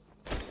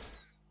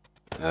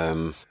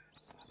 I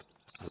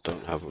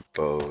don't have a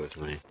bow with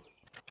me.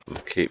 I'm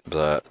gonna keep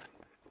that.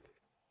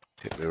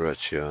 Keep the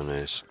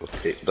raciones. We'll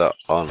keep that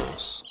on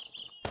us.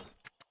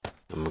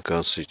 And we'll go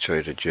and see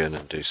Trader Jen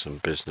and do some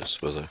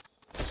business with her.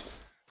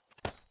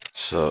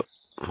 So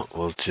what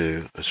we'll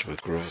do is we'll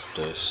grab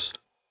this.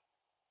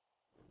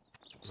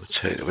 We'll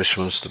take, which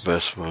one's the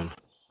best one?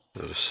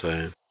 They're the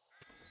same.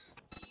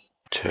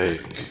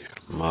 Take,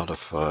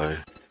 modify,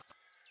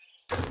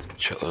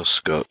 check those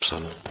scopes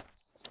on it.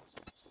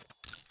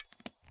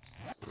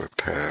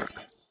 Repair.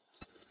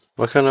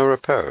 Why can't I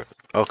repair it?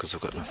 Oh, because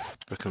I've got no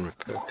freaking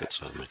repair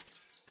kits on me.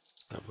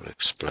 That would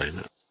explain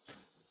it.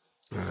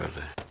 Where are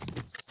they?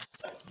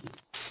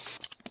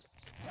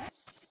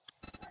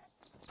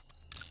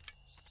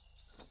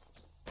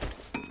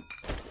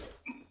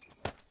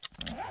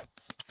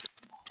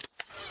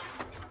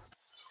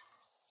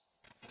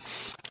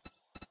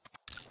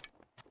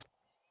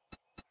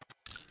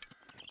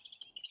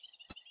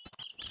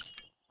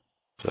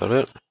 Is that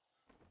it?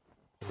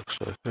 Looks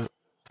like it.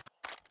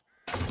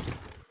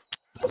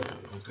 I'll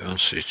go and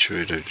see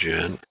Trader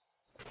Jen.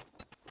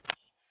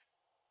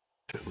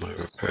 Get my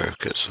repair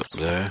kits up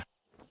there.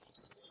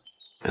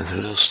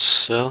 Anything else to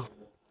sell?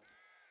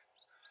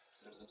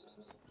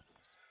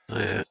 Oh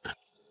yeah.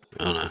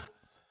 Oh no.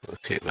 We'll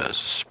keep that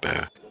as a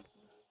spare.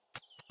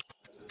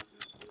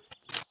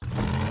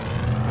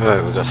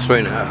 Right, we've got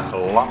 3.5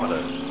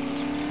 kilometers.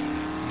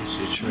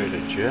 See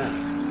Trader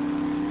Jen.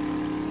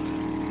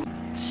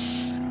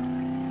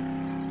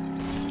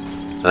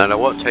 And then I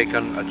won't take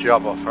a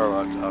job off her.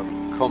 I'll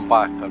come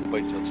back and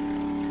wait till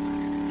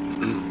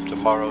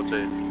tomorrow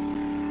to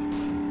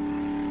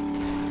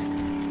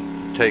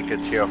take a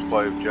tier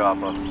 5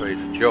 job off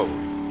Trader Joe,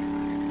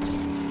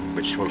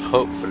 which will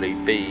hopefully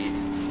be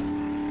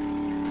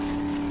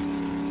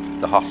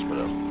the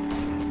hospital.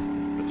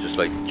 It's just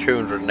like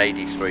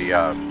 283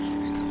 yards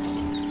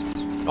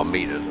or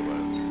meters or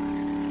whatever.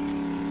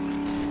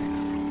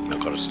 I've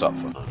got to stop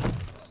for that.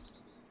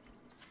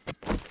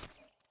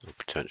 No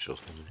potential.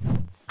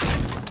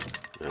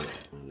 Yeah,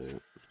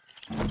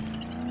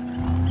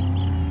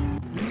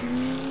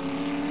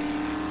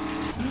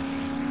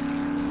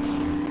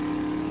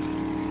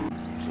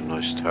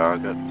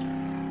 target.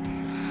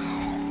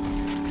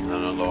 And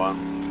another one.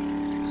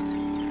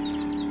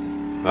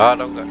 Ah,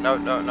 don't go. No.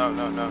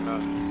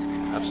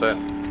 That's it.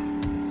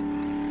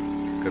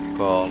 Good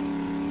call.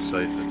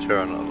 Decided to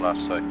turn at the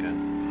last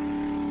second.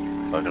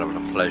 So I can have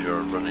the pleasure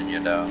of running you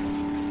down.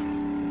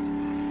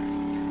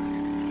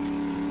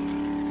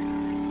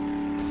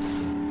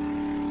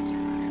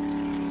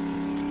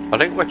 I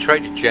think we're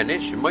trying to gen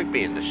in. She might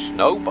be in the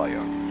snow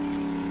biome.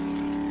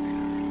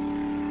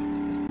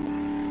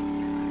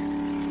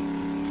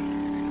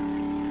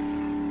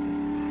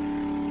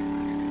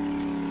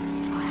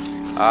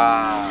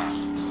 Ah,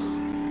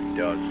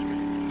 dodged me.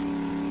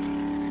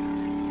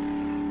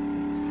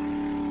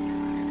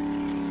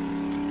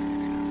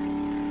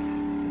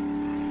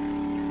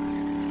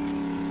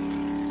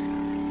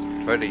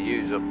 Try to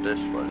use up this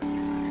way.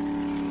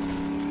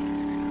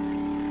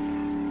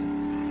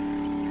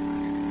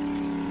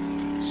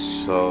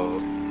 So,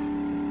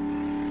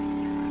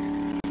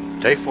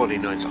 day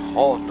 49's a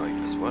hard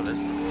night as well,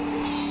 isn't it?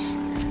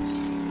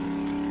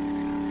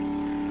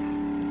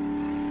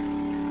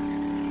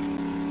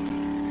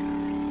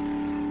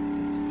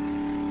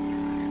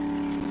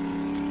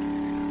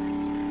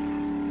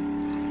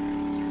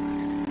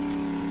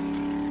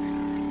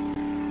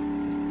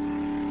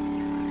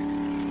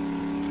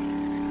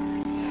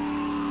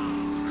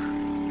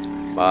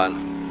 Man.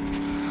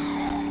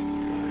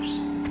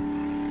 Nice.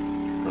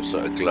 That's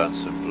sort of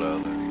glancing blur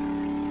there.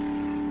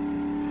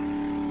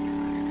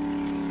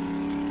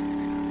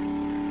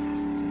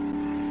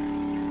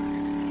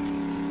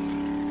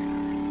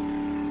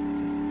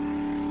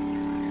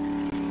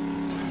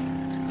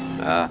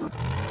 Ah.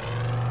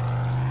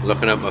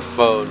 Looking at my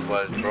phone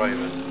while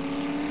driving.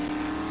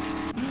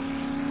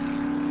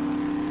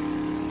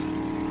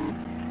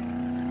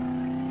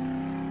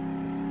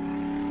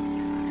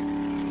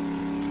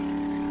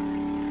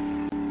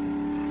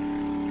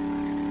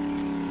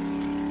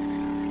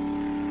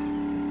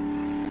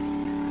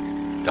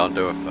 Don't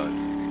do it,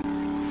 folks.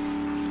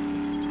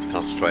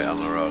 Concentrate on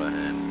the road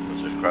ahead.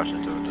 Let's just crash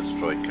into a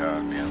destroyed car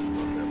and yeah,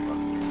 we'll get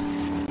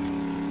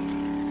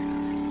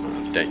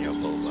back. Dent your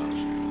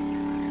bulldogs.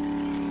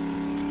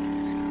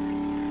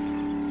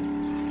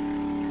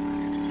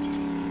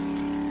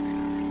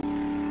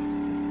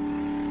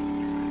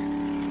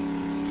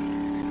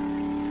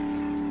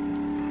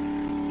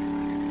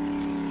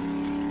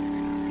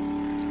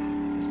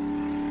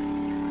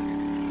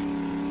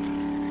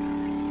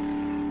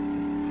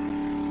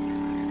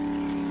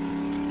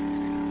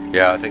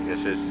 Yeah, I think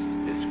it's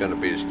going to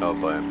be the snow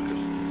biome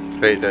because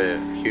the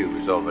Hugh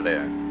is over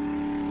there.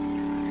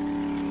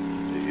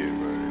 The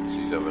Hugh,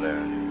 he's over there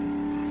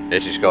anyway.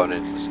 This is going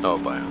into the snow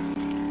biome.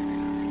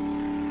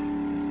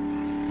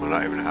 We're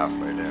not even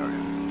halfway there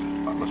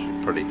yet. That must be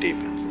pretty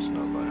deep into the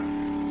snow biome.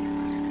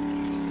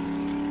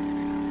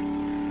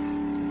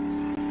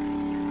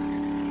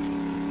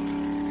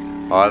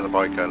 Oh, the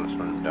bike is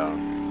running down.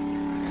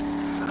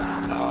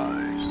 Nice.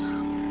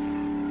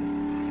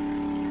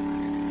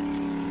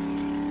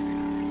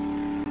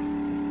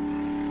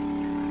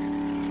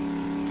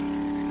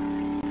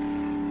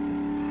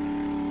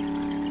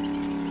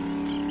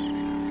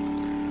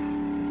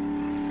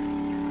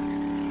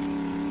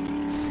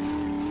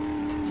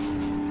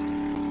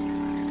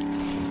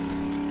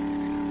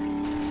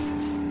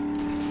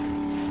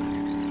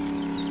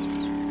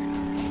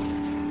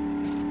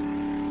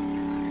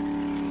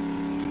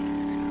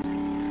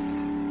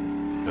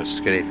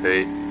 Skinny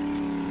feet.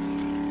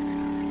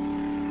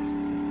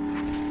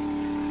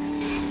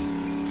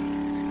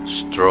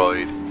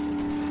 Destroyed.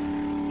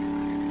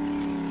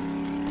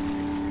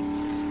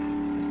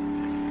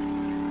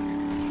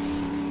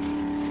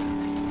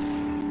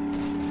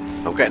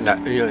 I'm getting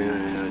that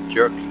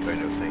jerky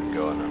kind of thing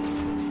going on.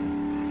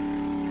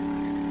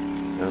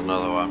 There's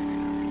another one.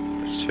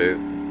 There's two.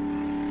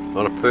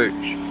 Not a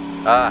pooch.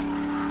 Ah!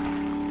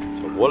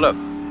 It's a wolf.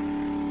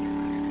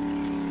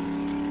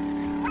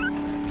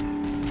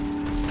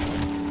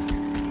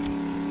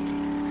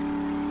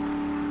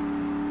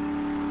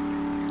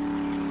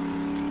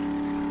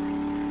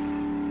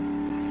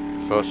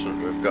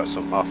 We've got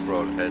some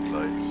off-road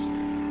headlights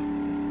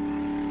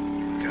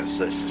because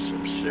this is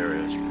some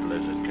serious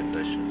blizzard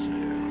conditions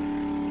here.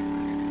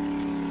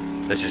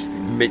 This is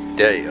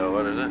midday, or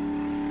what is it?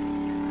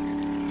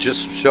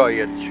 Just shy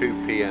at 2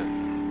 PM.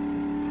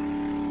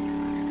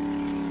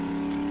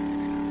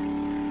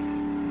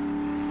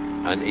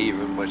 And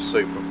even with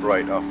super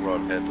bright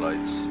off-road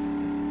headlights,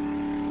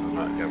 I'm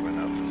not giving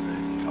up, is it?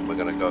 And we're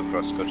gonna go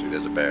across country.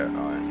 There's a bear.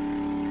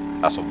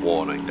 Alright. That's a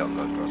warning, don't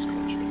go across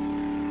country.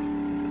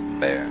 There's a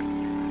bear.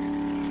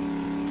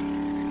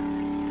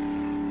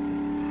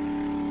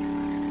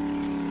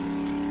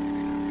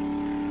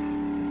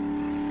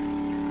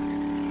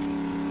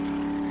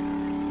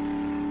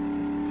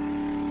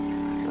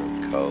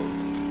 Cold.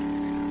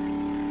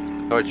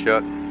 Alright,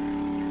 Chuck.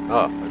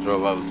 Oh, I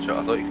drove over the Chuck. I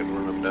thought you could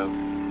run them down.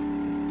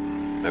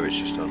 Maybe it's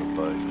just on the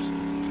bikes.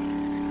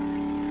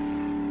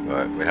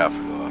 Right, we have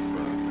to go off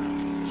road now.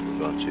 Because we've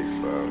gone too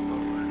far of our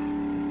way.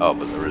 Oh,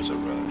 but there is a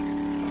road.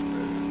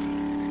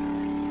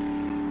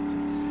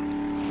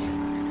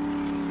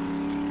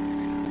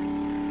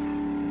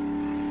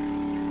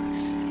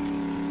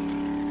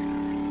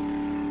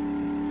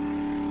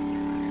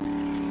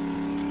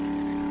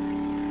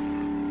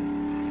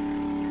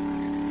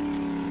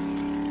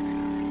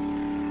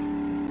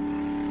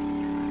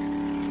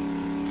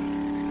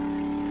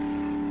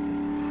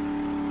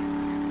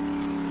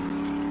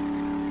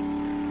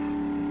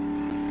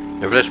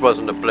 If this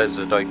wasn't a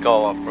blizzard, I'd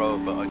go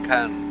off-road, but I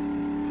can't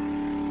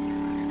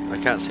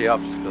see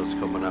obstacles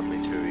coming at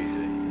me too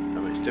easy. I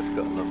mean, it's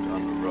difficult enough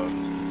on the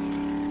roads.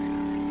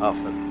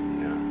 Often,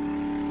 yeah.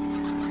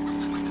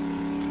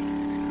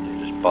 You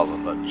just bother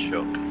that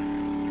chuck.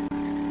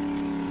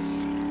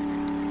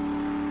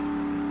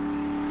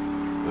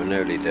 We're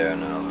nearly there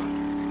now, though.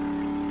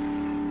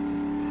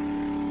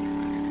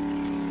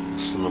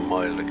 Less than a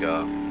mile to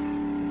go.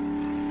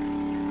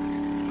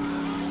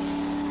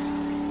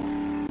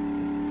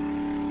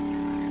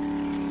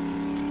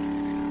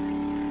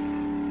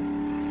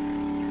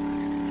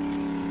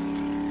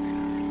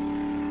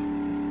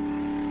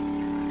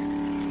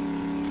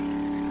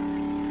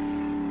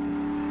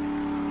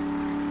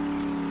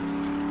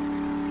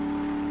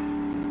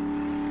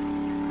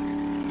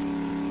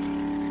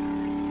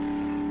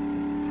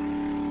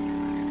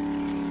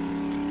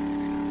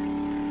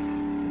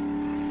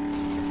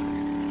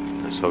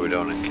 So we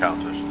don't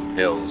encounter some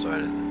hills or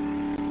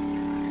anything.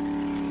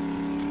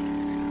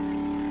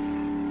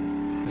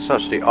 It's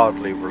actually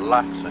oddly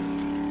relaxing.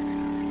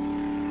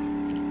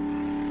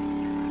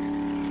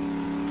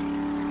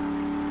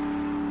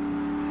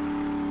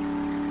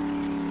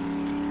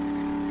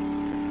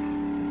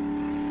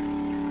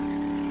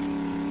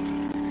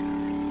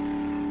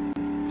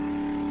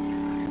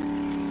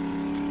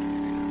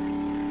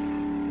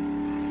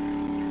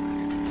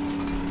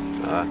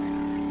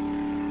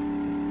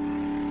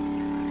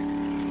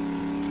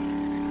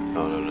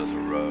 Oh no, there's a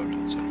road,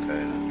 that's okay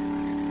then.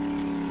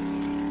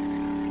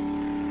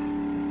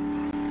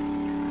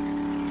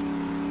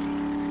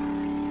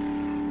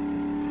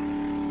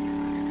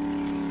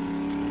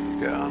 We'll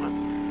get on it.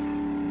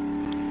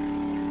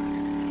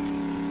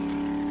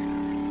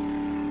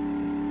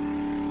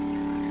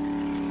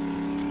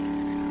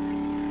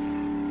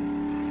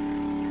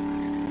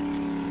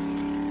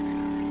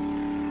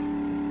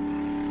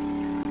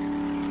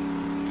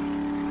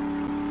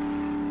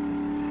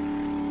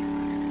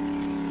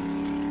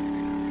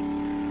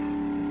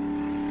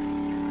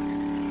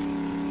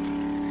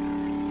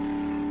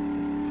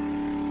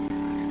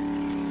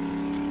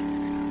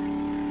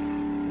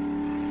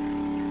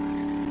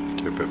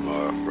 Do a bit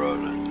more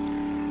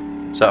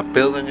off-roading. Is that a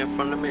building in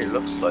front of me? It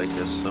looks like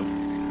there's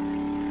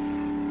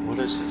some... What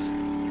is it?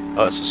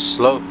 Oh, it's a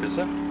slope, is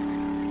it? I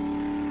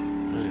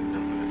don't even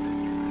know what it is.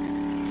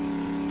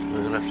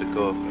 I'm gonna have to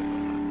go up it.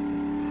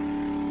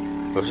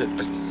 Or is it...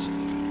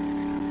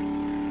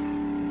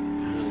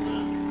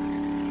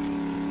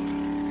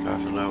 I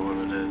don't know what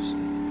it is.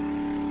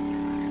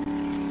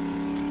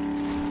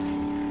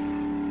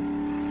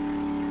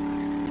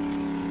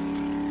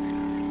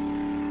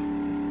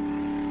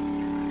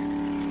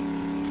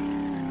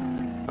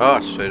 Oh,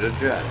 straight a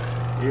jet.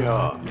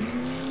 Yeah.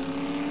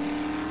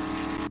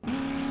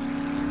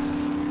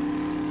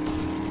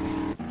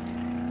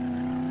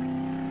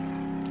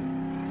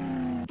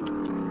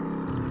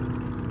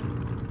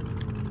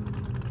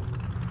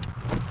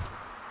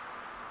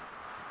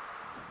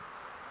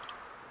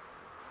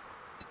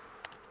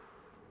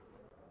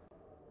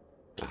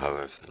 I have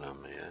everything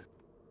on me, yeah.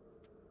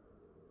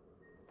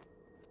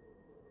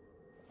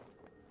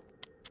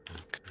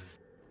 Okay.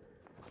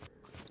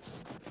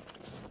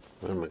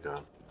 Where am I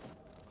going?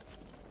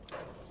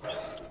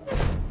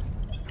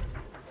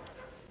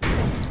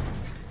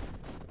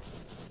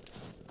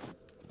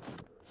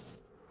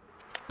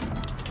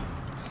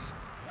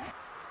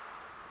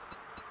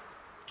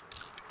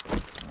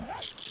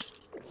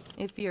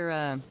 If you're,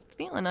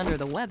 feeling under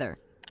the weather.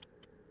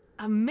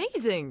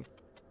 Amazing!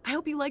 I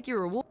hope you like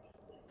your reward.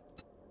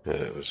 Yeah,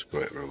 it was a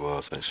great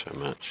reward, thanks very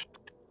much.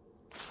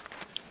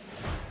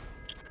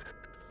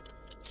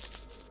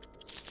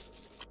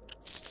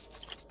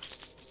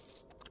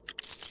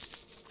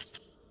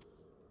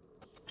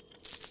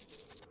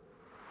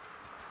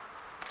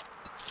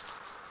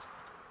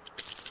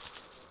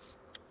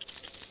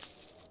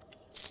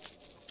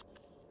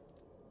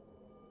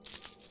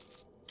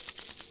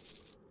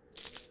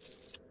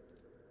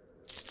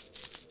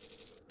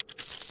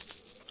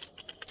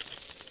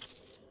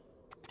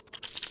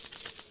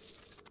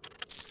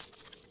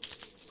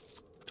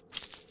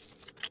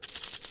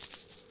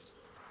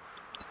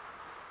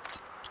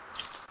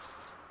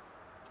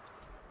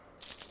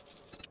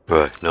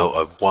 Right, no,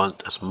 I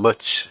want as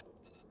much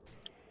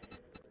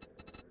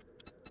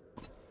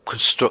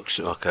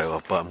construction. Okay,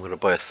 well, but I'm going to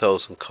buy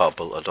 1,000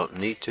 cobble. I don't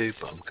need to,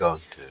 but I'm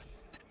going to.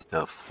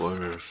 Now,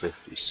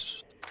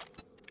 450.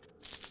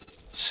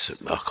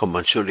 Oh, come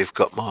on, surely you've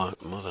got more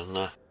than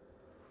that.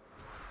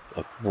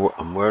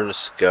 I'm wearing a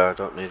scar, I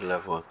don't need a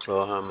level 1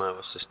 claw hammer.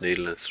 What's this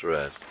needle and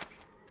thread?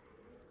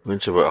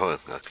 Winter, oh, I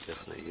can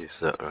definitely use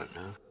that right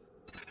now.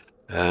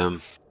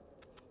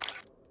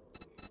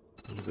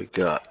 What have we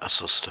got? I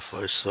saw stuff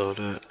I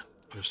sold out.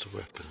 Where's the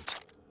weapons?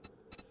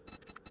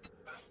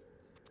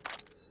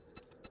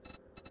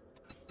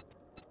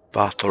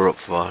 Battle up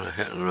for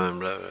hitting around,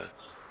 blah blah.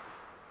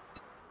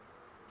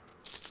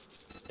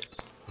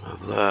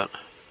 Have that.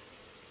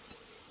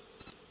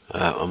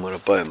 I'm going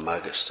to buy a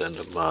mag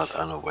extender mod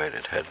and a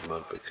weighted head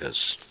mod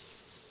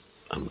because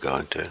I'm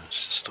going to.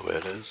 It's just the way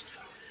it is.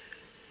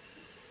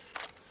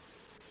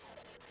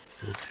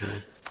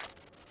 Okay.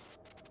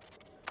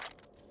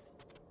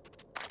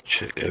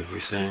 Check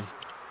everything.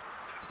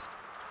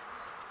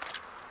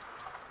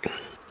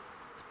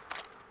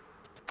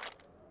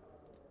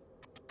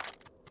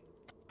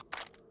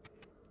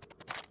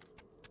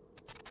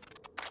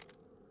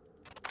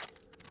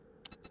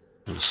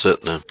 That's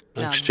it then.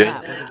 Now Thanks, Jen.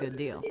 that was a good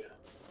deal.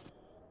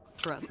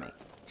 Trust me.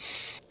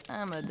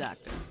 I'm a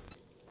doctor.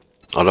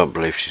 I don't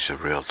believe she's a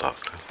real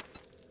doctor.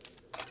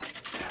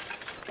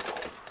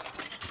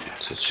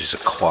 So she's a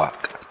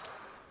quack.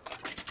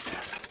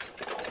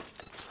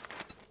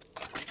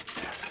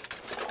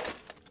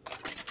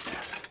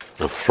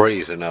 I'm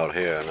freezing out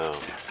here now.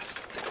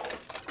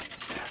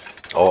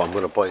 Oh, I'm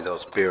gonna buy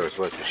those beer as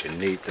well because you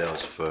need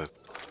those for.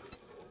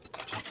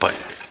 I'll buy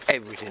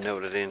everything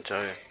out of the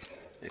entire,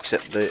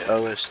 except the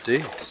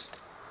OSDs.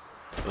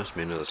 Must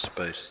be another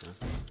space then.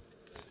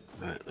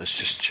 Right, let's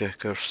just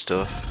check our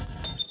stuff,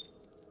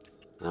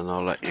 and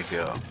I'll let you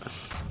go.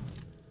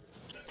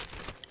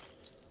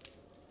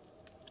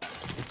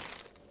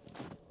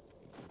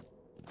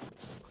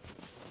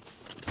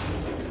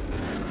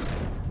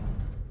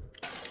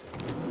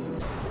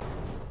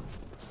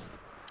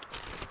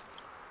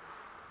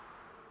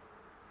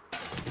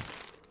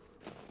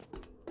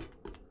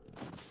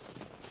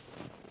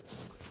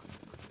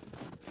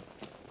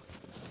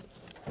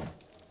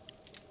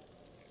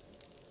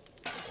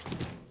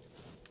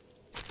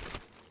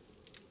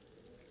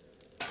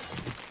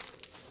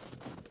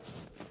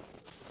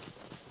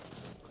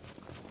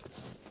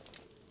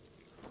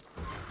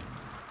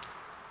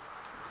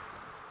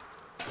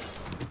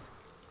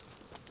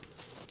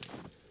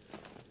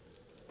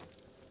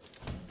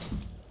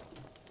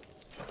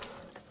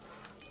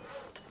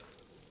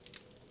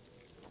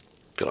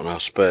 Got no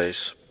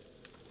space.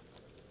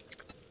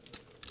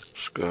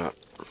 Scrap.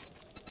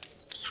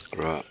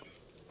 Scrap.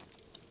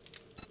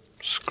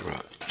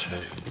 Scrap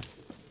too.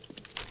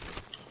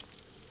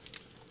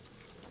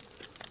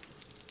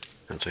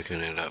 Can't take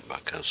any of that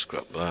back, I'll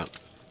scrap that.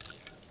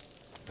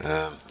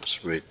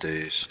 Let's read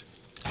these.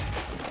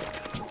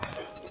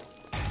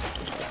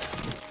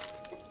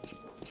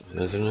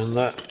 Anything in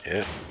that?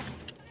 Yeah.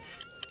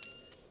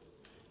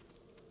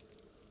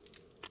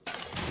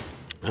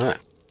 Alright,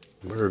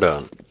 we're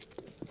done.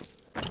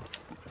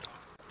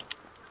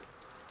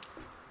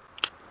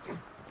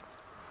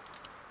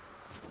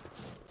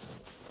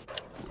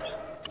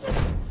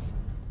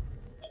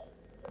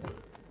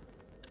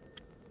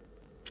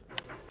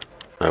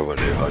 I will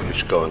do. I'll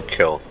just go and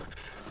kill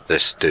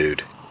this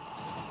dude.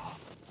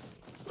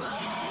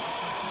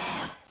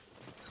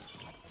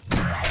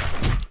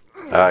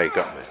 Ah, he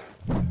got me.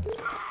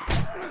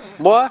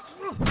 What?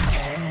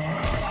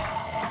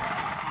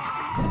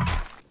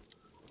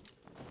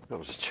 That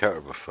was a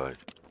terrible fight.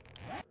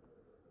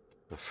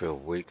 I feel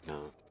weak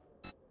now.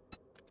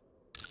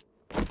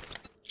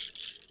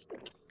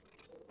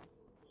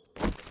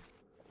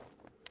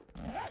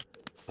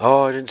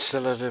 Oh, I didn't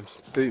still have the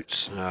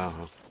boots.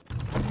 No.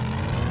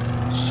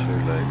 It's too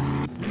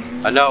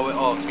late. I know it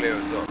all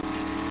clears up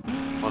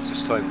once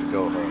it's time to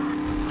go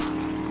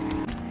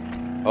home.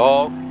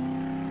 Oh,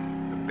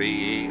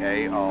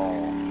 B-E-A-R.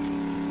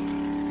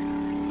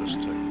 I'll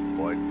just take a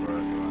bike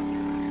breath around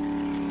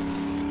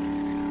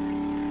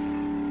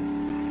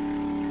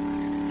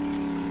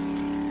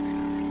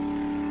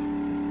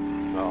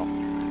here.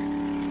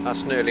 Oh,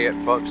 that's nearly it,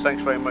 folks.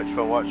 Thanks very much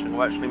for watching.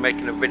 I'm actually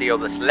making a video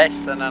that's less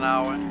than an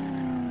hour.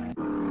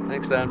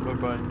 Thanks, Dan.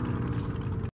 Bye-bye.